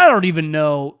 and I don't even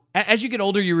know, as you get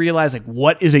older, you realize, like,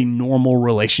 what is a normal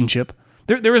relationship?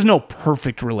 There is no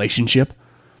perfect relationship.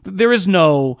 There is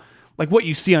no, like, what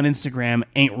you see on Instagram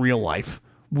ain't real life.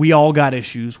 We all got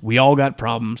issues. We all got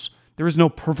problems. There is no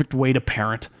perfect way to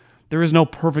parent. There is no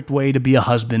perfect way to be a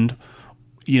husband.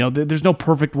 There's no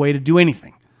perfect way to do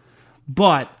anything.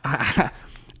 But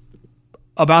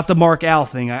about the Mark Al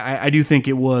thing, I do think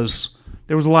there was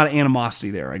a lot of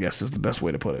animosity there, I guess is the best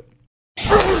way to put it.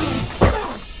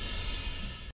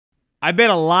 I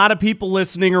bet a lot of people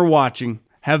listening or watching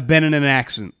have been in an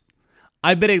accident.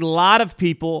 I bet a lot of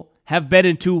people have been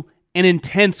into an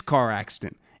intense car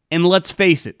accident. And let's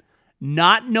face it,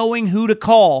 not knowing who to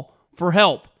call for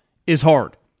help is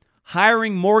hard.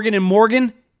 Hiring Morgan &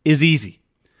 Morgan is easy.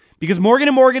 Because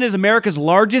Morgan & Morgan is America's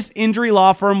largest injury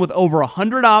law firm with over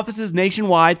 100 offices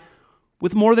nationwide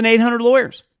with more than 800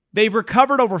 lawyers. They've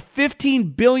recovered over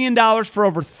 $15 billion for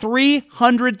over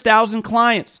 300,000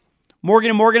 clients.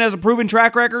 Morgan & Morgan has a proven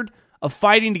track record of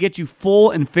fighting to get you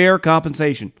full and fair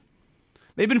compensation.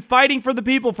 They've been fighting for the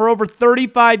people for over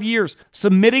 35 years.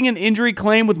 Submitting an injury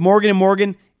claim with Morgan &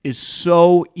 Morgan is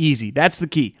so easy. That's the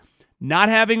key. Not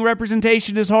having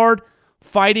representation is hard.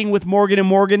 Fighting with Morgan &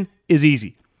 Morgan is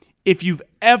easy. If you've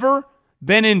ever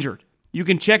been injured, you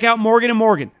can check out Morgan &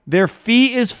 Morgan. Their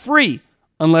fee is free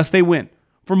unless they win.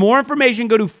 For more information,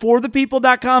 go to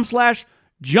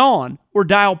forthepeople.com/John or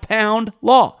dial pound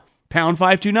law, pound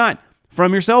 529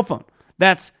 from your cell phone.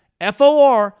 That's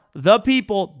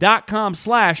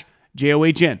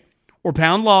forthepeople.com/JOHN or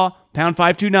pound law, pound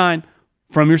 529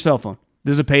 from your cell phone.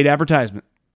 This is a paid advertisement.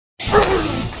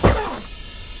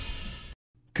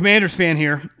 Commanders fan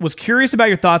here. Was curious about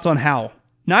your thoughts on Howell.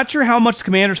 Not sure how much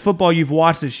Commanders football you've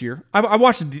watched this year. I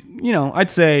watched,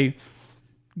 I'd say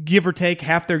give or take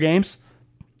half their games,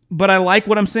 but I like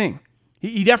what I'm seeing.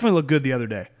 He definitely looked good the other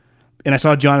day. And I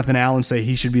saw Jonathan Allen say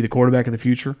he should be the quarterback of the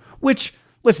future, which,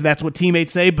 listen, that's what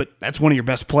teammates say, but that's one of your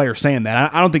best players saying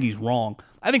that. I don't think he's wrong.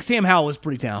 I think Sam Howell is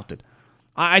pretty talented.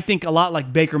 I think a lot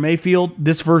like Baker Mayfield,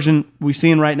 this version we're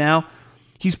seeing right now,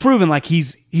 he's proven like he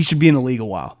should be in the league a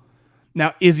while.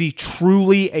 Now, is he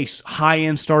truly a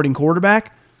high-end starting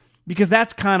quarterback? Because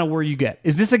that's kind of where you get.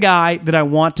 Is this a guy that I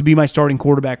want to be my starting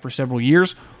quarterback for several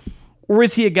years? Or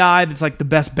is he a guy that's like the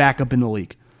best backup in the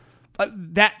league?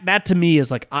 That to me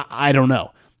is like, I don't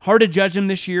know. Hard to judge him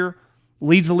this year.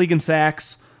 Leads the league in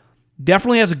sacks.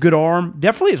 Definitely has a good arm.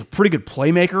 Definitely is a pretty good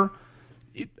playmaker.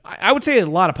 I would say a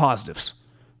lot of positives.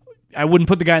 I wouldn't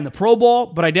put the guy in the Pro Bowl,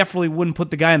 but I definitely wouldn't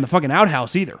put the guy in the fucking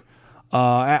outhouse either.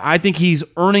 I think he's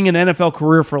earning an NFL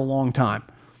career for a long time.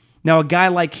 Now, a guy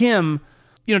like him,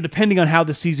 depending on how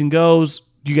the season goes,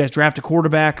 do you guys draft a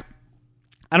quarterback?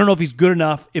 I don't know if he's good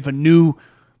enough if a new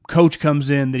coach comes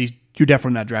in that you're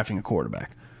definitely not drafting a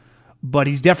quarterback. But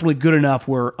he's definitely good enough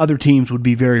where other teams would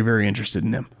be very, very interested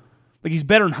in him. Like, he's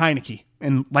better than Heineke.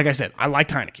 And like I said, I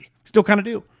liked Heineke. Still kind of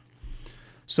do.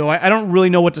 So I don't really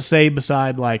know what to say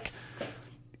beside, like,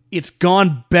 it's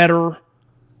gone better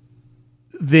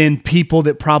than people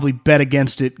that probably bet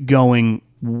against it going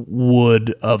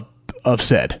would have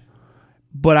said.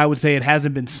 But I would say it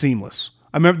hasn't been seamless.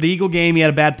 I remember the Eagle game, he had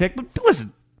a bad pick. But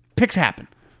listen, picks happen.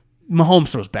 Mahomes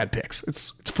throws bad picks. It's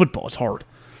football. It's hard.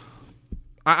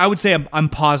 I would say I'm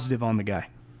positive on the guy.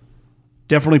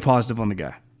 Definitely positive on the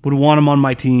guy. Would want him on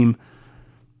my team.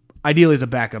 Ideally as a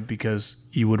backup because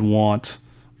you would want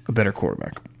a better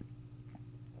quarterback.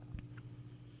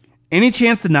 Any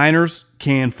chance the Niners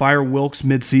can fire Wilkes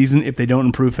midseason if they don't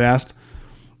improve fast?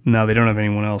 No, they don't have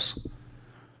anyone else.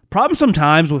 Problem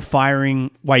sometimes with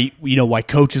firing, why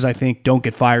coaches, I think, don't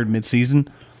get fired midseason,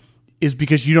 is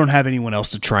because you don't have anyone else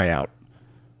to try out.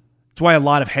 That's why a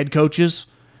lot of head coaches,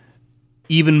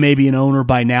 even maybe an owner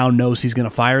by now, knows he's going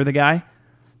to fire the guy.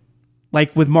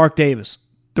 Like with Mark Davis.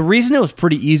 The reason it was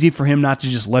pretty easy for him not to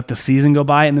just let the season go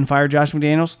by and then fire Josh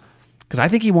McDaniels, because I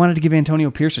think he wanted to give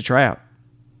Antonio Pierce a tryout.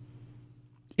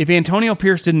 If Antonio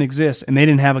Pierce didn't exist and they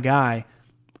didn't have a guy,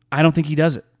 I don't think he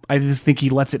does it. I just think he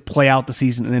lets it play out the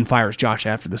season and then fires Josh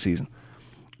after the season.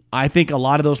 I think a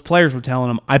lot of those players were telling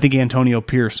him, I think Antonio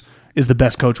Pierce is the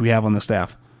best coach we have on the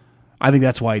staff. I think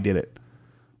that's why he did it.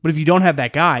 But if you don't have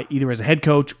that guy, either as a head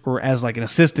coach or as like an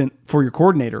assistant for your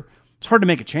coordinator, it's hard to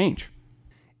make a change.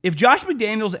 If Josh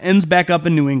McDaniels ends back up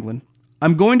in New England,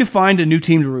 I'm going to find a new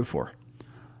team to root for.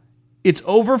 It's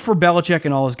over for Belichick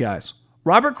and all his guys.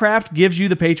 Robert Kraft gives you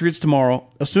the Patriots tomorrow,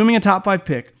 assuming a top 5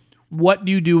 pick. What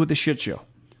do you do with the shit show?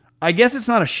 I guess it's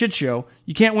not a shit show.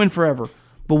 You can't win forever.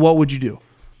 But what would you do?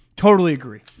 Totally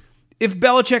agree. If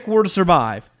Belichick were to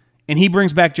survive and he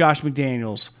brings back Josh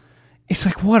McDaniels, it's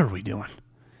like, what are we doing?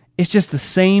 It's just the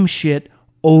same shit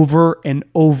over and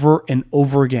over and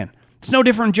over again. It's no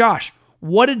different than Josh.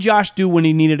 What did Josh do when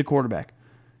he needed a quarterback?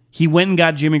 He went and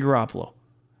got Jimmy Garoppolo,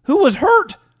 who was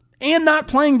hurt and not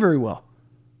playing very well.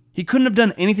 He couldn't have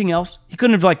done anything else. He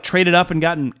couldn't have traded up and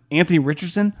gotten Anthony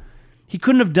Richardson. He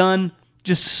couldn't have done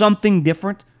just something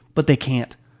different, but they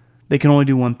can't. They can only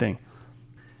do one thing.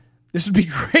 This would be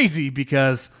crazy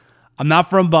because I'm not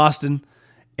from Boston,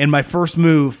 and my first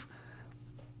move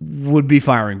would be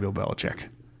firing Bill Belichick.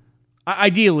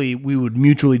 Ideally, we would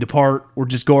mutually depart or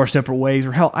just go our separate ways,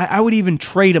 or hell, I would even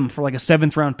trade him for a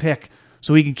 7th-round pick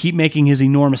so he can keep making his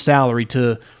enormous salary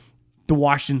to the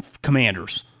Washington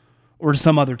Commanders or to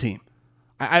some other team.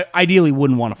 I ideally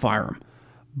wouldn't want to fire him,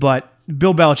 but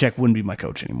Bill Belichick wouldn't be my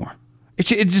coach anymore.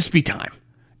 It'd just be time.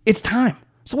 It's time.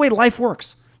 It's the way life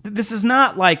works. This is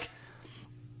not like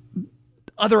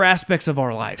other aspects of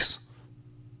our lives,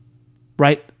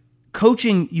 right?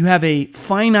 Coaching, you have a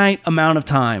finite amount of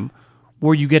time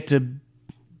where you get to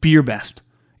be your best.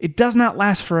 It does not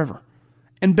last forever.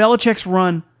 And Belichick's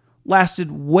run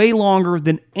lasted way longer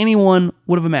than anyone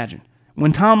would have imagined.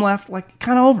 When Tom left,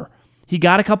 kind of over. He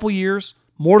got a couple years,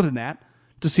 more than that,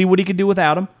 to see what he could do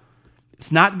without him.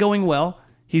 It's not going well.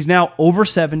 He's now over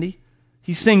 70.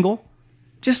 He's single.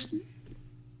 Just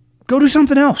go do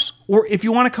something else. Or if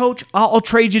you want to coach, I'll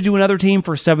trade you to another team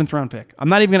for a 7th-round pick. I'm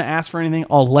not even going to ask for anything.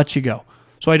 I'll let you go.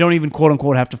 So I don't even,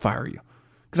 quote-unquote, have to fire you.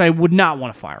 Because I would not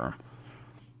want to fire him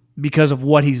because of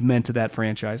what he's meant to that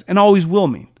franchise and always will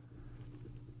mean.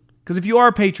 Because if you are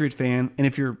a Patriot fan, and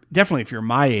if you're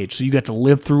my age, so you got to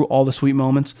live through all the sweet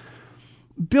moments,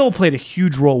 Bill played a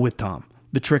huge role with Tom.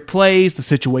 The trick plays, the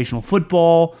situational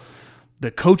football,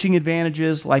 the coaching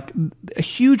advantages, a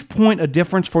huge point of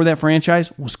difference for that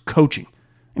franchise was coaching.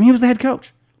 And he was the head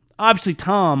coach. Obviously,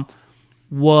 Tom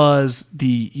was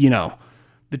the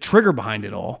trigger behind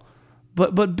it all.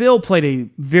 But Bill played a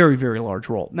very, very large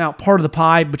role. Now, part of the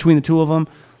pie between the two of them,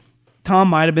 Tom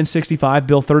might have been 65,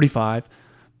 Bill 35,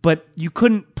 but you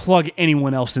couldn't plug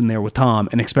anyone else in there with Tom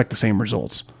and expect the same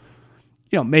results.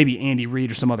 Maybe Andy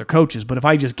Reid or some other coaches, but if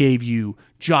I just gave you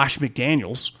Josh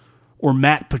McDaniels or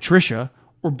Matt Patricia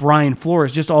or Brian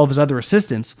Flores, just all of his other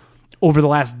assistants over the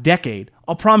last decade,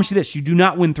 I'll promise you this, you do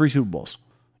not win 3 Super Bowls.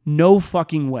 No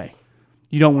fucking way.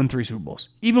 You don't win 3 Super Bowls,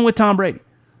 even with Tom Brady.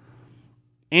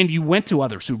 And you went to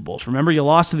other Super Bowls. Remember, you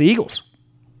lost to the Eagles.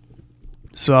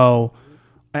 So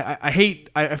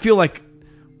I feel like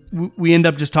we end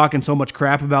up just talking so much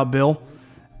crap about Bill,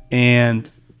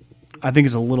 and I think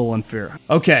it's a little unfair.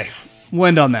 Okay, we'll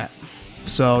end on that.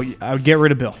 So I would get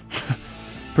rid of Bill.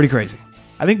 Pretty crazy.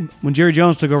 I think when Jerry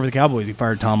Jones took over the Cowboys, he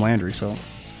fired Tom Landry. So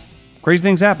crazy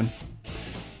things happen.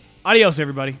 Adios,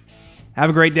 everybody. Have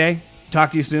a great day.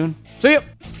 Talk to you soon. See ya.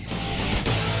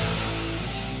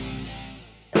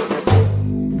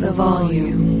 The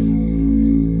volume.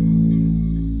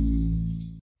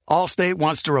 Allstate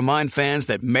wants to remind fans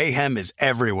that mayhem is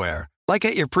everywhere, like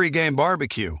at your pregame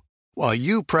barbecue. While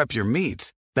you prep your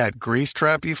meats, that grease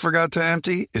trap you forgot to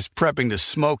empty is prepping to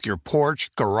smoke your porch,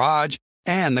 garage,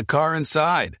 and the car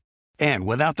inside. And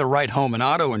without the right home and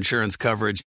auto insurance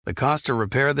coverage, the cost to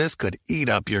repair this could eat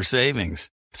up your savings.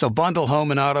 So bundle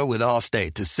home and auto with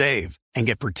Allstate to save and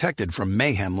get protected from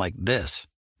mayhem like this.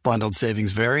 Bundled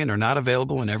savings vary and are not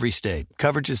available in every state.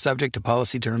 Coverage is subject to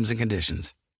policy terms and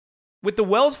conditions. With the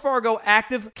Wells Fargo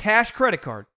Active Cash Credit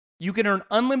Card, you can earn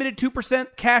unlimited 2%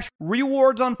 cash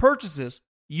rewards on purchases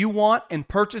you want and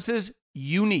purchases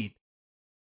you need.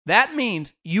 That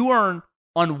means you earn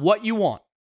on what you want,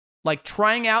 like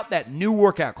trying out that new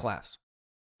workout class,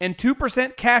 and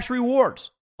 2% cash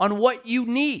rewards on what you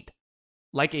need,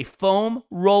 like a foam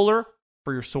roller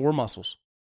for your sore muscles.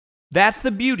 That's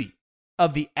the beauty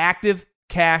of the Active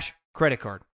Cash Credit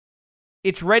Card.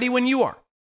 It's ready when you are,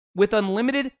 with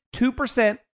unlimited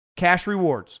 2% cash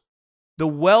rewards. The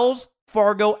Wells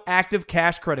Fargo Active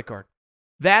Cash Credit Card.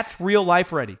 That's real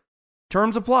life ready.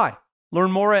 Terms apply.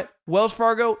 Learn more at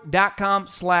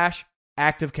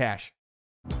wellsfargo.com/activecash.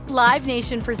 Live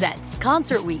Nation presents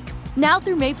Concert Week. Now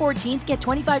through May 14th, get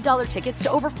 $25 tickets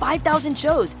to over 5,000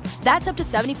 shows. That's up to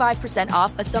 75%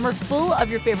 off a summer full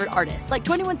of your favorite artists like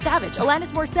 21 Savage,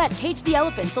 Alanis Morissette, Cage the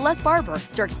Elephant, Celeste Barber,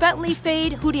 Dierks Bentley,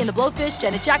 Fade, Hootie and the Blowfish,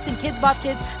 Janet Jackson, Kidz Bop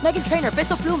Kids, Meghan Trainor,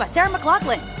 Bissell Pluma, Sarah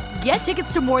McLachlan. Get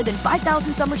tickets to more than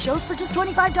 5,000 summer shows for just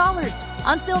 $25.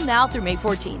 Until now through May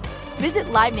 14th. Visit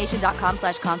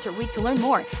LiveNation.com/Concert Week to learn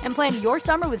more and plan your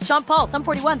summer with Sean Paul, Sum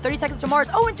 41, 30 Seconds to Mars,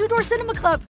 and Two Door Cinema Club.